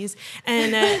 20s.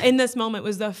 And in this moment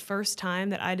was the first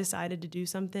time that I decided to do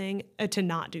something, to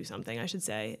not do something, I should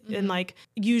say. And like,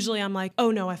 usually I'm like, oh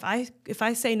no, if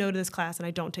I say no to this class and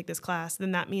I don't take this class,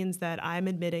 then that means that I'm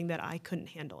admitting that I couldn't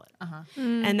handle it.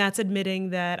 And that's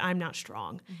admitting that I'm not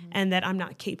strong and that I'm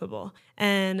not capable.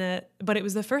 And, but it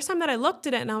was the first time that I looked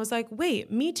at it and I was like,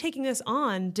 wait, me taking this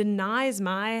on denies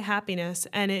my happiness.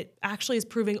 And it actually is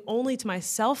proving only to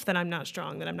myself that I'm not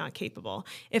strong, that I'm not capable.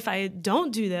 If I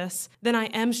don't do this, then I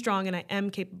am strong and I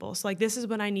am capable. So like, this is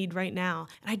what I need right now.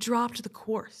 And I dropped the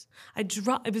course.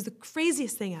 It was the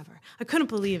craziest thing ever. I couldn't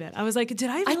believe it. I was like, did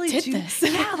I really do this?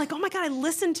 Yeah. Like, oh my God, I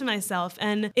listened to myself,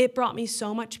 and it brought me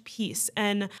so much peace.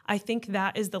 And I think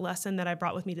that is the lesson that I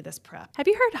brought with me to this prep. Have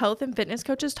you heard health and fitness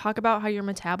coaches talk about how your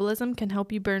metabolism can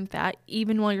help you burn fat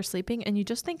even while you're sleeping? And you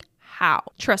just think, how?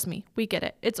 Trust me, we get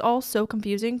it. It's all so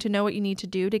confusing to know what you need to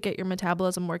do to get your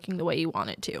metabolism working the way you want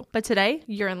it to. But today,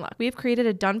 you're in luck. We have created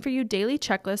a done-for-you daily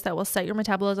checklist that will set your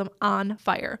metabolism on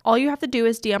fire. All you have to do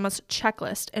is DM us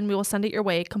checklist, and we will send it your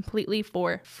way completely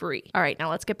for free. All right, now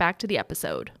let's get back to the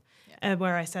episode.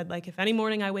 Where I said, like, if any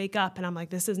morning I wake up and I'm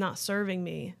like, this is not serving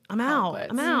me, I'm out.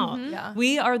 I'm out. Yeah.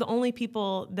 We are the only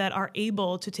people that are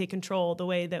able to take control the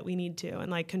way that we need to,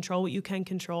 and like control what you can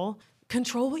control.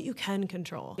 Control what you can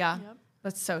control. Yeah,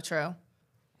 that's so true.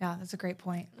 Yeah, that's a great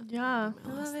point. Yeah, I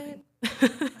love it.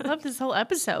 I love this whole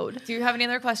episode. Do you have any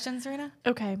other questions, Serena?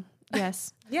 Okay,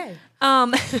 yes. Yay.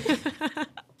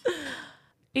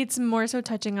 It's more so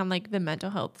touching on like the mental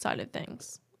health side of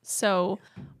things. So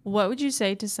what would you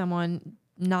say to someone,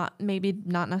 not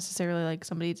necessarily like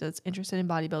somebody that's interested in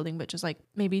bodybuilding, but just like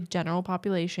maybe general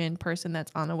population person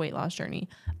that's on a weight loss journey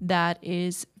that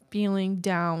is feeling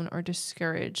down or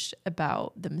discouraged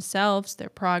about themselves, their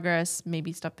progress,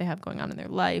 maybe stuff they have going on in their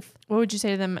life? What would you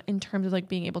say to them in terms of like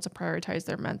being able to prioritize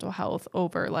their mental health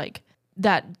over like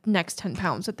that next 10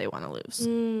 pounds that they want to lose?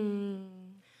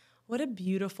 What a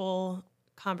beautiful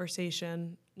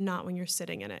conversation. Not when you're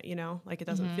sitting in it, you know, like it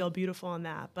doesn't feel beautiful in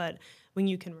that, but when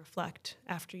you can reflect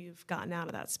after you've gotten out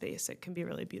of that space, it can be a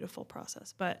really beautiful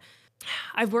process. But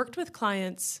I've worked with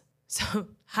clients, so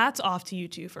hats off to you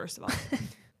two, first of all.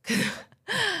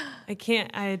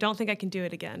 I don't think I can do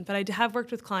it again, but I have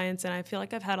worked with clients, and I feel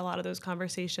like I've had a lot of those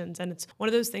conversations, and it's one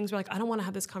of those things where like, I don't want to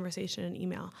have this conversation in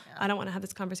email. I don't want to have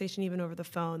this conversation even over the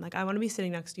phone. Like, I want to be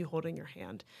sitting next to you holding your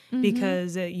hand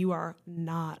because you are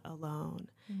not alone.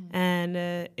 And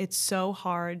it's so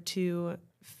hard to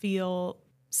feel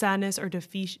sadness or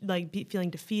feeling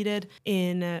defeated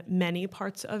in many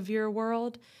parts of your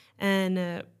world.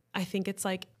 And I think it's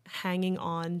like hanging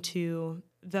on to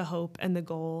the hope and the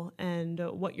goal and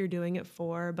what you're doing it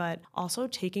for, but also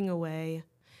taking away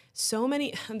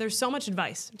there's so much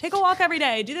advice. Take a walk every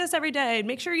day, do this every day,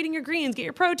 make sure you're eating your greens, get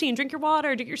your protein, drink your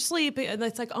water, get your sleep. And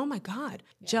it's like, oh my God,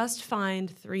 just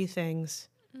find 3 things.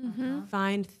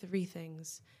 Find 3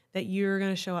 things that you're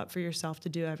going to show up for yourself to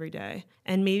do every day.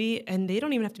 And they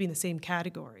don't even have to be in the same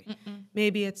category.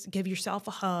 Maybe it's give yourself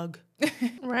a hug.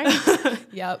 Right?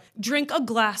 Yep. Drink a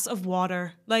glass of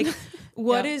water. Like,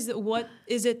 what is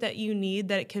it that you need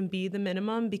that it can be the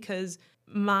minimum? Because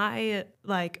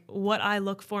what I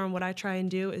look for and what I try and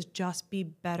do is just be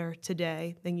better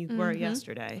today than you were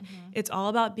yesterday. It's all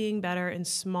about being better in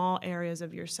small areas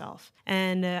of yourself.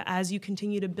 And as you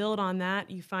continue to build on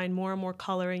that, you find more and more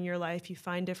color in your life. You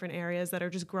find different areas that are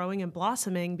just growing and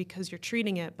blossoming because you're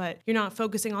treating it, but you're not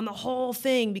focusing on the whole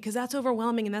thing, because that's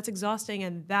overwhelming and that's exhausting.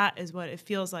 And that is what it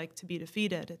feels like to be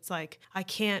defeated. It's like, I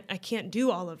can't do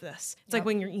all of this. It's like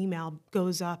when your email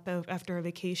goes up after a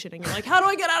vacation and you're like, how do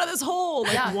I get out of this hole?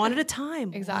 Like one at a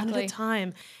time. Exactly. One at a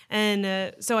time.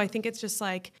 And so I think it's just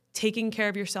like taking care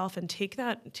of yourself and take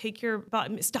your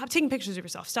body, stop taking pictures of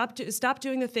yourself. Stop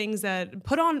doing the things that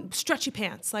put on stretchy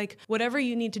pants, like whatever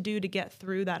you need to do to get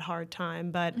through that hard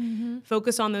time. But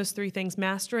focus on those 3 things.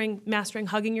 Mastering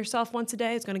hugging yourself once a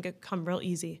day is going to come real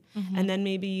easy. And then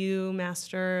maybe you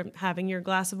master having your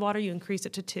glass of water, you increase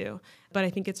it to 2. But I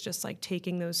think it's just like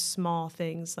taking those small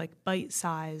things, like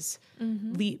bite-size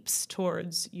leaps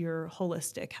towards your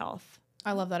holistic health.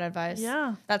 I love that advice.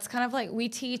 Yeah. That's kind of like we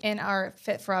teach in our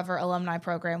Fit Forever alumni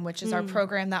program, which is our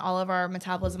program that all of our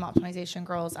metabolism optimization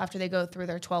girls, after they go through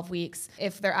their 12 weeks,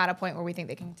 if they're at a point where we think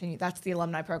they can continue, that's the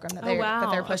alumni program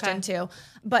that they're pushed into.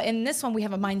 But in this one, we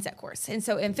have a mindset course. And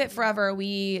so in Fit Forever,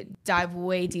 we dive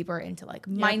way deeper into like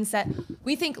mindset.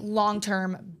 We think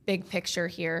long-term, big picture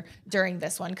here during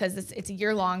this one, because it's a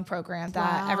year-long program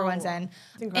that everyone's in.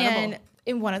 It's incredible. And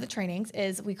in one of the trainings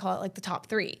is we call it like the top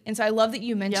 3. And so I love that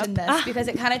you mentioned this because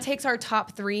it kind of takes our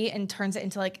top 3 and turns it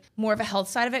into like more of a health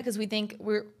side of it, because we think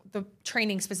the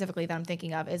training specifically that I'm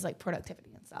thinking of is like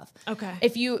productivity and stuff. Okay.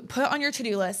 If you put on your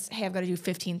to-do list, hey, I've got to do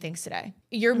 15 things today.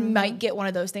 You might get one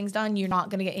of those things done. You're not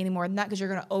going to get any more than that because you're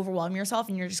going to overwhelm yourself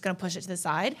and you're just going to push it to the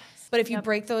side. But if you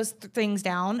break those things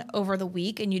down over the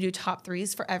week and you do top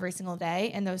 3s for every single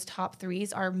day, and those top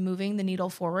 3s are moving the needle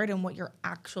forward and what you're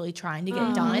actually trying to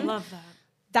get done. I love that.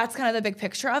 That's kind of the big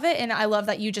picture of it. And I love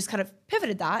that you just kind of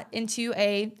pivoted that into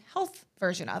a health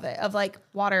version of it, of like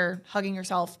water, hugging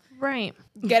yourself, Right.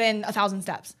 get in 1,000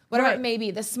 steps, whatever it may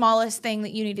be, the smallest thing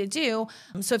that you need to do.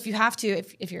 So if you have to,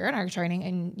 if you're in our training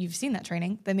and you've seen that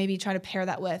training, then maybe try to pair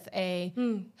that with a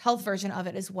health version of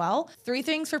it as well. 3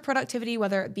 things for productivity,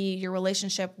 whether it be your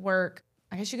relationship, work,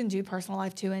 I guess you can do personal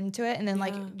life too into it, and then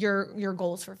like your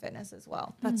goals for fitness as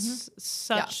well. That's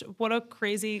what a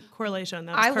crazy correlation.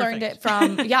 That's I perfect. learned it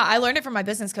from I learned it from my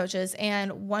business coaches,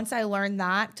 and once I learned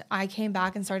that, I came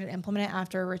back and started implementing it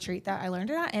after a retreat that I learned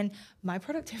it at, and my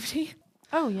productivity.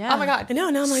 Oh yeah. Oh my God. I know.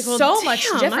 Now I'm like, well, so much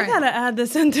different. I gotta add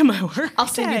this into my work. I'll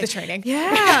send you the training.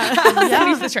 Yeah. I'll send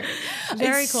you the training.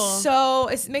 Very It's cool. So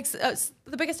it makes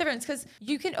the biggest difference because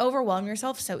you can overwhelm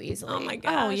yourself so easily. Oh my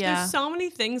gosh. yeah. There's so many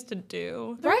things to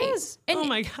do. Right. And, oh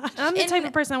my gosh. I'm the type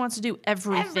of person that wants to do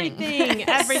everything.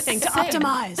 Everything to Same.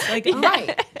 optimize. Like,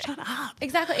 Right. shut up.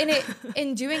 Exactly. And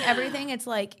in doing everything, it's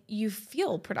like you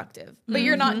feel productive, but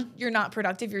you're not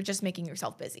productive. You're just making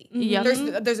yourself busy.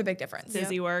 Yep. There's a big difference.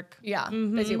 Busy work. Yeah,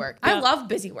 busy work. I love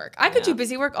busy work. I could do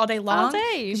busy work all day long. All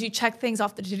day. Because you check things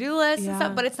off the to-do list and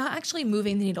stuff, but it's not actually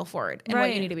moving the needle forward in what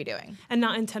Right. you need to be doing. And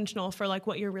not intentional for like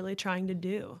what you're really trying to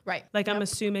do. Right. Like I'm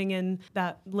assuming in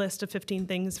that list of 15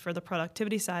 things for the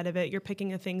productivity side of it, you're picking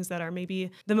the things that are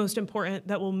maybe the most important,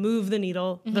 that will move the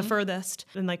needle the furthest,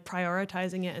 and like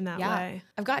prioritizing it in that way.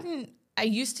 I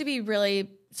used to be really,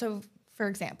 so for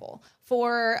example,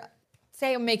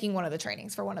 say I'm making one of the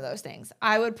trainings for one of those things,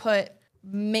 I would put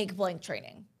make blank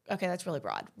training. Okay, that's really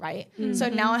broad, right? So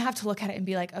now I have to look at it and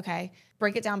be like, okay,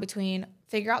 break it down between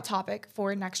figure out topic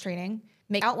for next training,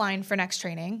 make outline for next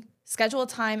training, schedule a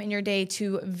time in your day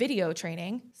to video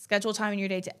training, schedule time in your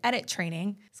day to edit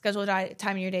training, schedule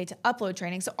time in your day to upload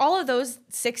training. So all of those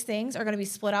 6 things are going to be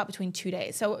split out between 2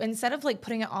 days. So instead of like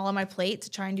putting it all on my plate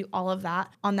to try and do all of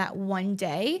that on that one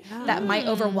day, that might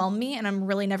overwhelm me and I'm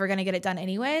really never going to get it done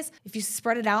anyways. If you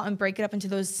spread it out and break it up into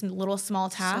those little small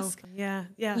tasks,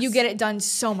 you get it done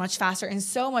so much faster and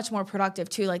so much more productive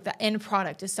too. Like the end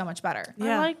product is so much better.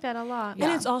 I like that a lot.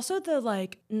 And it's also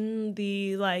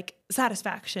the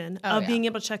satisfaction of being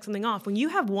able to check something off. When you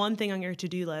have one thing on your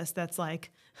to-do list that's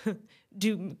like,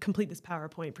 complete this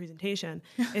PowerPoint presentation.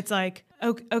 It's like,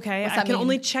 okay, I can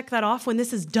only check that off when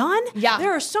this is done. Yeah.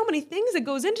 There are so many things that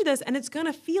goes into this, and it's going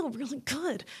to feel really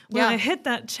good when I hit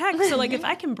that check. So like if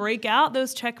I can break out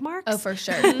those check marks. Oh, for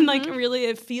sure. And like really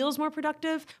it feels more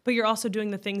productive, but you're also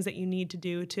doing the things that you need to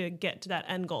do to get to that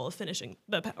end goal of finishing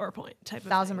the PowerPoint type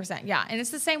of 1,000%. Yeah. And it's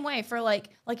the same way for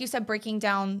like you said, breaking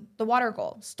down the water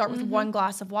goal. Start with 1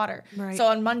 glass of water. Right. So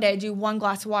on Monday, do 1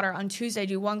 glass of water. On Tuesday,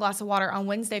 do 1 glass of water. On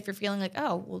Wednesday, if you're feeling like,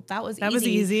 oh, well, that was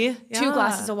easy. 2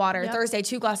 glasses of water. Yep. Thursday,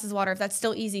 2 glasses of water. If that's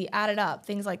still easy, add it up.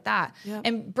 Things like that. Yep.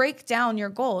 And break down your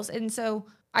goals. And so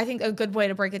I think a good way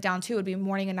to break it down too would be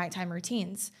morning and nighttime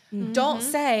routines. Don't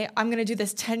say, I'm going to do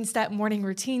this 10-step morning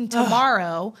routine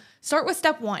tomorrow. Start with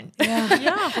step 1. And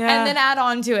then add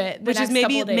on to it. Which is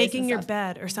maybe making your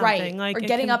bed or something. Right. Like or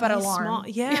getting up at an alarm. Small.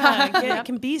 It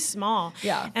can be small.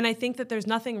 Yeah. And I think that there's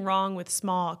nothing wrong with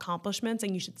small accomplishments,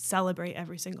 and you should celebrate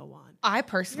every single one. I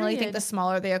personally think the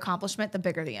smaller the accomplishment, the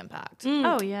bigger the impact.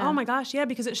 Oh yeah. Oh my gosh, yeah,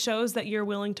 because it shows that you're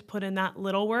willing to put in that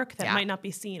little work that might not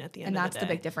be seen at the end And of that's the day.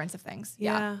 the big difference of things.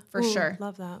 Yeah, For Ooh, sure.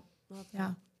 Love that.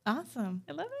 Yeah. Awesome.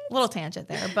 I love it. Little tangent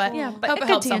there, but but hope a it good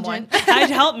helps tangent. someone. It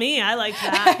helped me. I like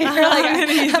that. You're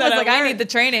like, I need the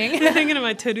training. I'm thinking of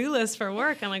my to-do list for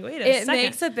work. I'm like, wait a It second.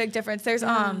 makes a big difference. There's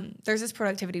this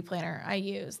productivity planner I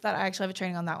use that I actually have a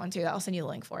training on that one too. I'll send you the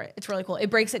link for it. It's really cool. It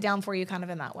breaks it down for you kind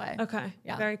of in that way. Okay.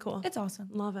 Yeah. Very cool. It's awesome.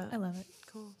 Love it. I love it.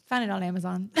 Cool. Find it on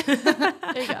Amazon. There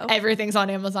you go. Everything's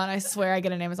on Amazon. I swear I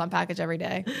get an Amazon package every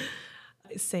day.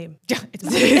 Same. Yeah, it's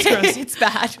It's gross. it's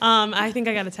bad. I think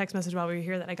I got a text message while we were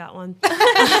here that I got one.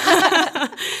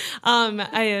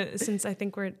 Since I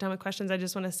think we're done with questions, I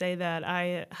just want to say that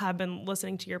I have been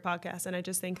listening to your podcast, and I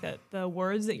just think that the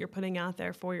words that you're putting out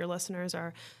there for your listeners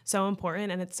are so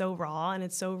important, and it's so raw and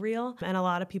it's so real. And a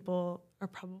lot of people are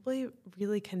probably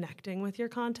really connecting with your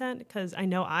content, because I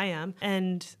know I am.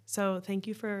 And so thank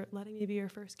you for letting me be your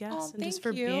first guest and just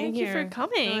for thank you. being Thank here. you for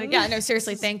coming. Like, Yeah, no,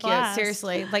 seriously, this is thank you. blast.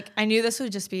 Seriously. Like, I knew this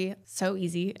would just be so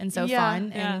easy and so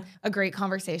fun and a great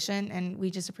conversation. And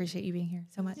we just appreciate you being here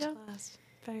so much. Yeah. Blast.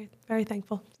 Very, very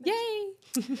thankful. Yay.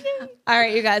 All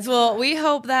right, you guys. Well, we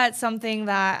hope that something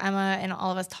that Emma and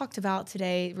all of us talked about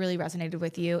today really resonated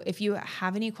with you. If you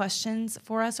have any questions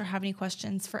for us or have any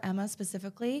questions for Emma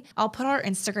specifically, I'll put our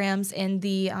Instagrams in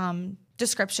the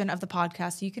description of the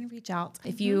podcast so you can reach out.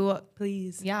 If you,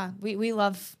 Please. yeah, we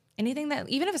love anything that,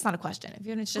 even if it's not a question,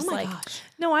 even if it's just like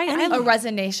No, I a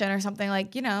resignation or something,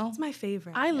 like, you know. It's my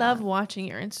favorite. I love watching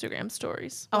your Instagram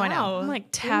stories. Oh, I know. Wow. I'm like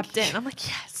tapped in. I'm like,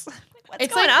 yes. What's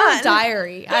It's going like on? her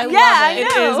diary. I love I it.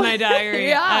 It know. is my diary.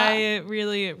 Yeah. I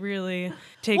really, really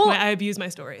I abuse my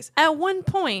stories. At one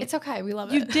point, It's okay. We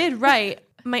love you it. did write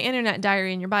my internet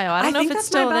diary in your bio. I don't know if think it's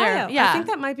that's my still there. bio. Yeah. I think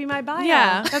that might be my bio.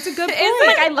 Yeah. That's a good point. It's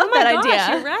like, I love oh my that gosh,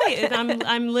 idea. You're right. And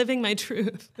I'm living my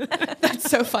truth. That's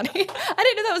so funny. I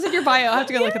didn't know that was in your bio. I have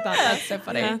to go look at that. That's so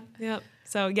funny. Yeah. Yep.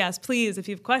 So yes, please, if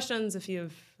you have questions, if you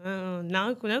have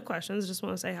no questions, just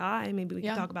want to say hi. Maybe we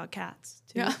can talk about cats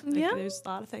too. Yeah. Like, Yeah. There's a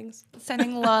lot of things.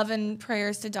 Sending love and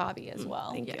prayers to Dobby as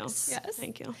well. Thank you. Yes.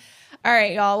 Thank you. All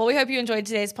right, y'all. Well, we hope you enjoyed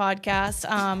today's podcast.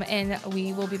 And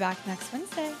we will be back next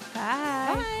Wednesday.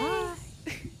 Bye. Bye.